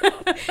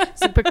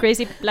Super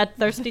crazy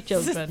bloodthirsty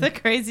children. the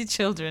crazy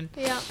children.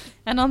 Yeah.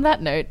 And on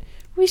that note,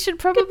 we should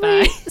probably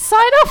Goodbye.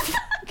 sign off,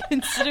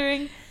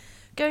 considering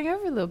going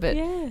over a little bit.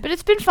 Yeah. But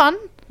it's been fun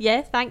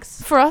Yeah,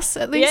 thanks. for us,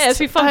 at least. Yeah, it's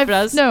been fun I've for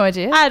us. No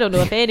idea. I don't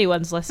know if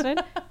anyone's listening,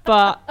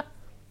 but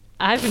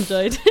I've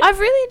enjoyed it. I've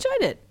really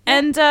enjoyed it.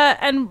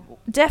 And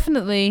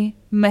definitely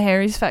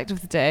Mahari's fact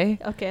of the day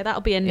Okay,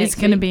 that'll be in is next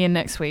going to week. be in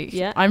next week.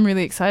 Yeah. I'm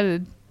really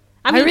excited.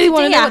 I mean, really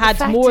wanna today know I what the had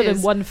fact more is.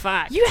 than one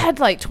fact. You had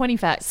like 20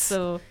 facts.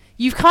 So,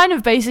 You've kind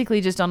of basically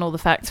just done all the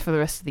facts for the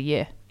rest of the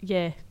year.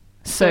 yeah.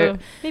 So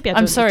maybe I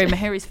I'm don't sorry, need to-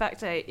 Mahari's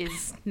fact day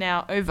is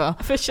now over.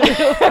 officially.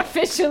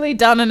 Officially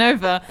done and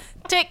over.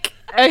 Tick.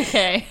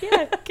 Okay.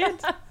 Yeah, good.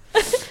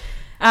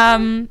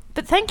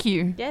 But thank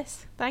you.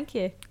 Yes, thank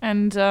you.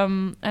 And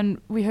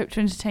we hope to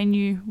entertain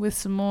you with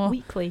some more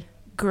Weekly.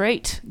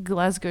 great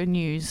Glasgow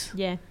news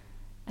Yeah,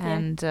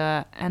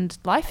 and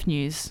life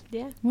news.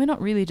 yeah. We're not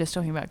really just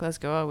talking about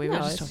Glasgow, are we? No, We're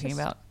just it's talking just-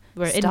 about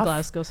We're in stuff.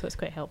 Glasgow, so it's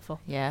quite helpful.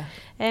 Yeah.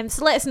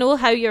 So let us know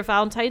how your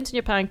Valentine's and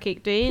your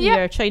Pancake Day and Yeah.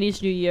 your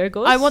Chinese New Year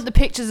goes. I want the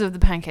pictures of the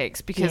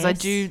pancakes because I Yes.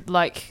 do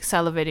like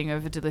salivating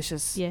over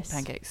delicious yes,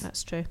 pancakes.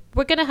 That's true.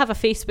 We're gonna have a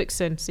Facebook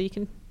soon, so you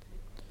can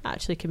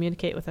actually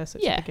communicate with us.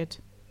 Which Yeah. would be good.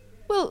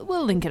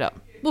 We'll link it up.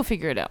 We'll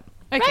figure it out.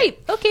 Okay. Right.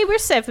 Okay, we're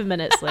 7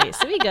 minutes late,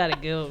 so we gotta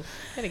go.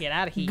 Gotta get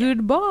out of here.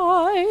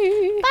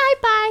 Goodbye. Bye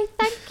bye.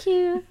 Thank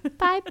you.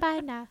 Bye bye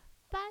now.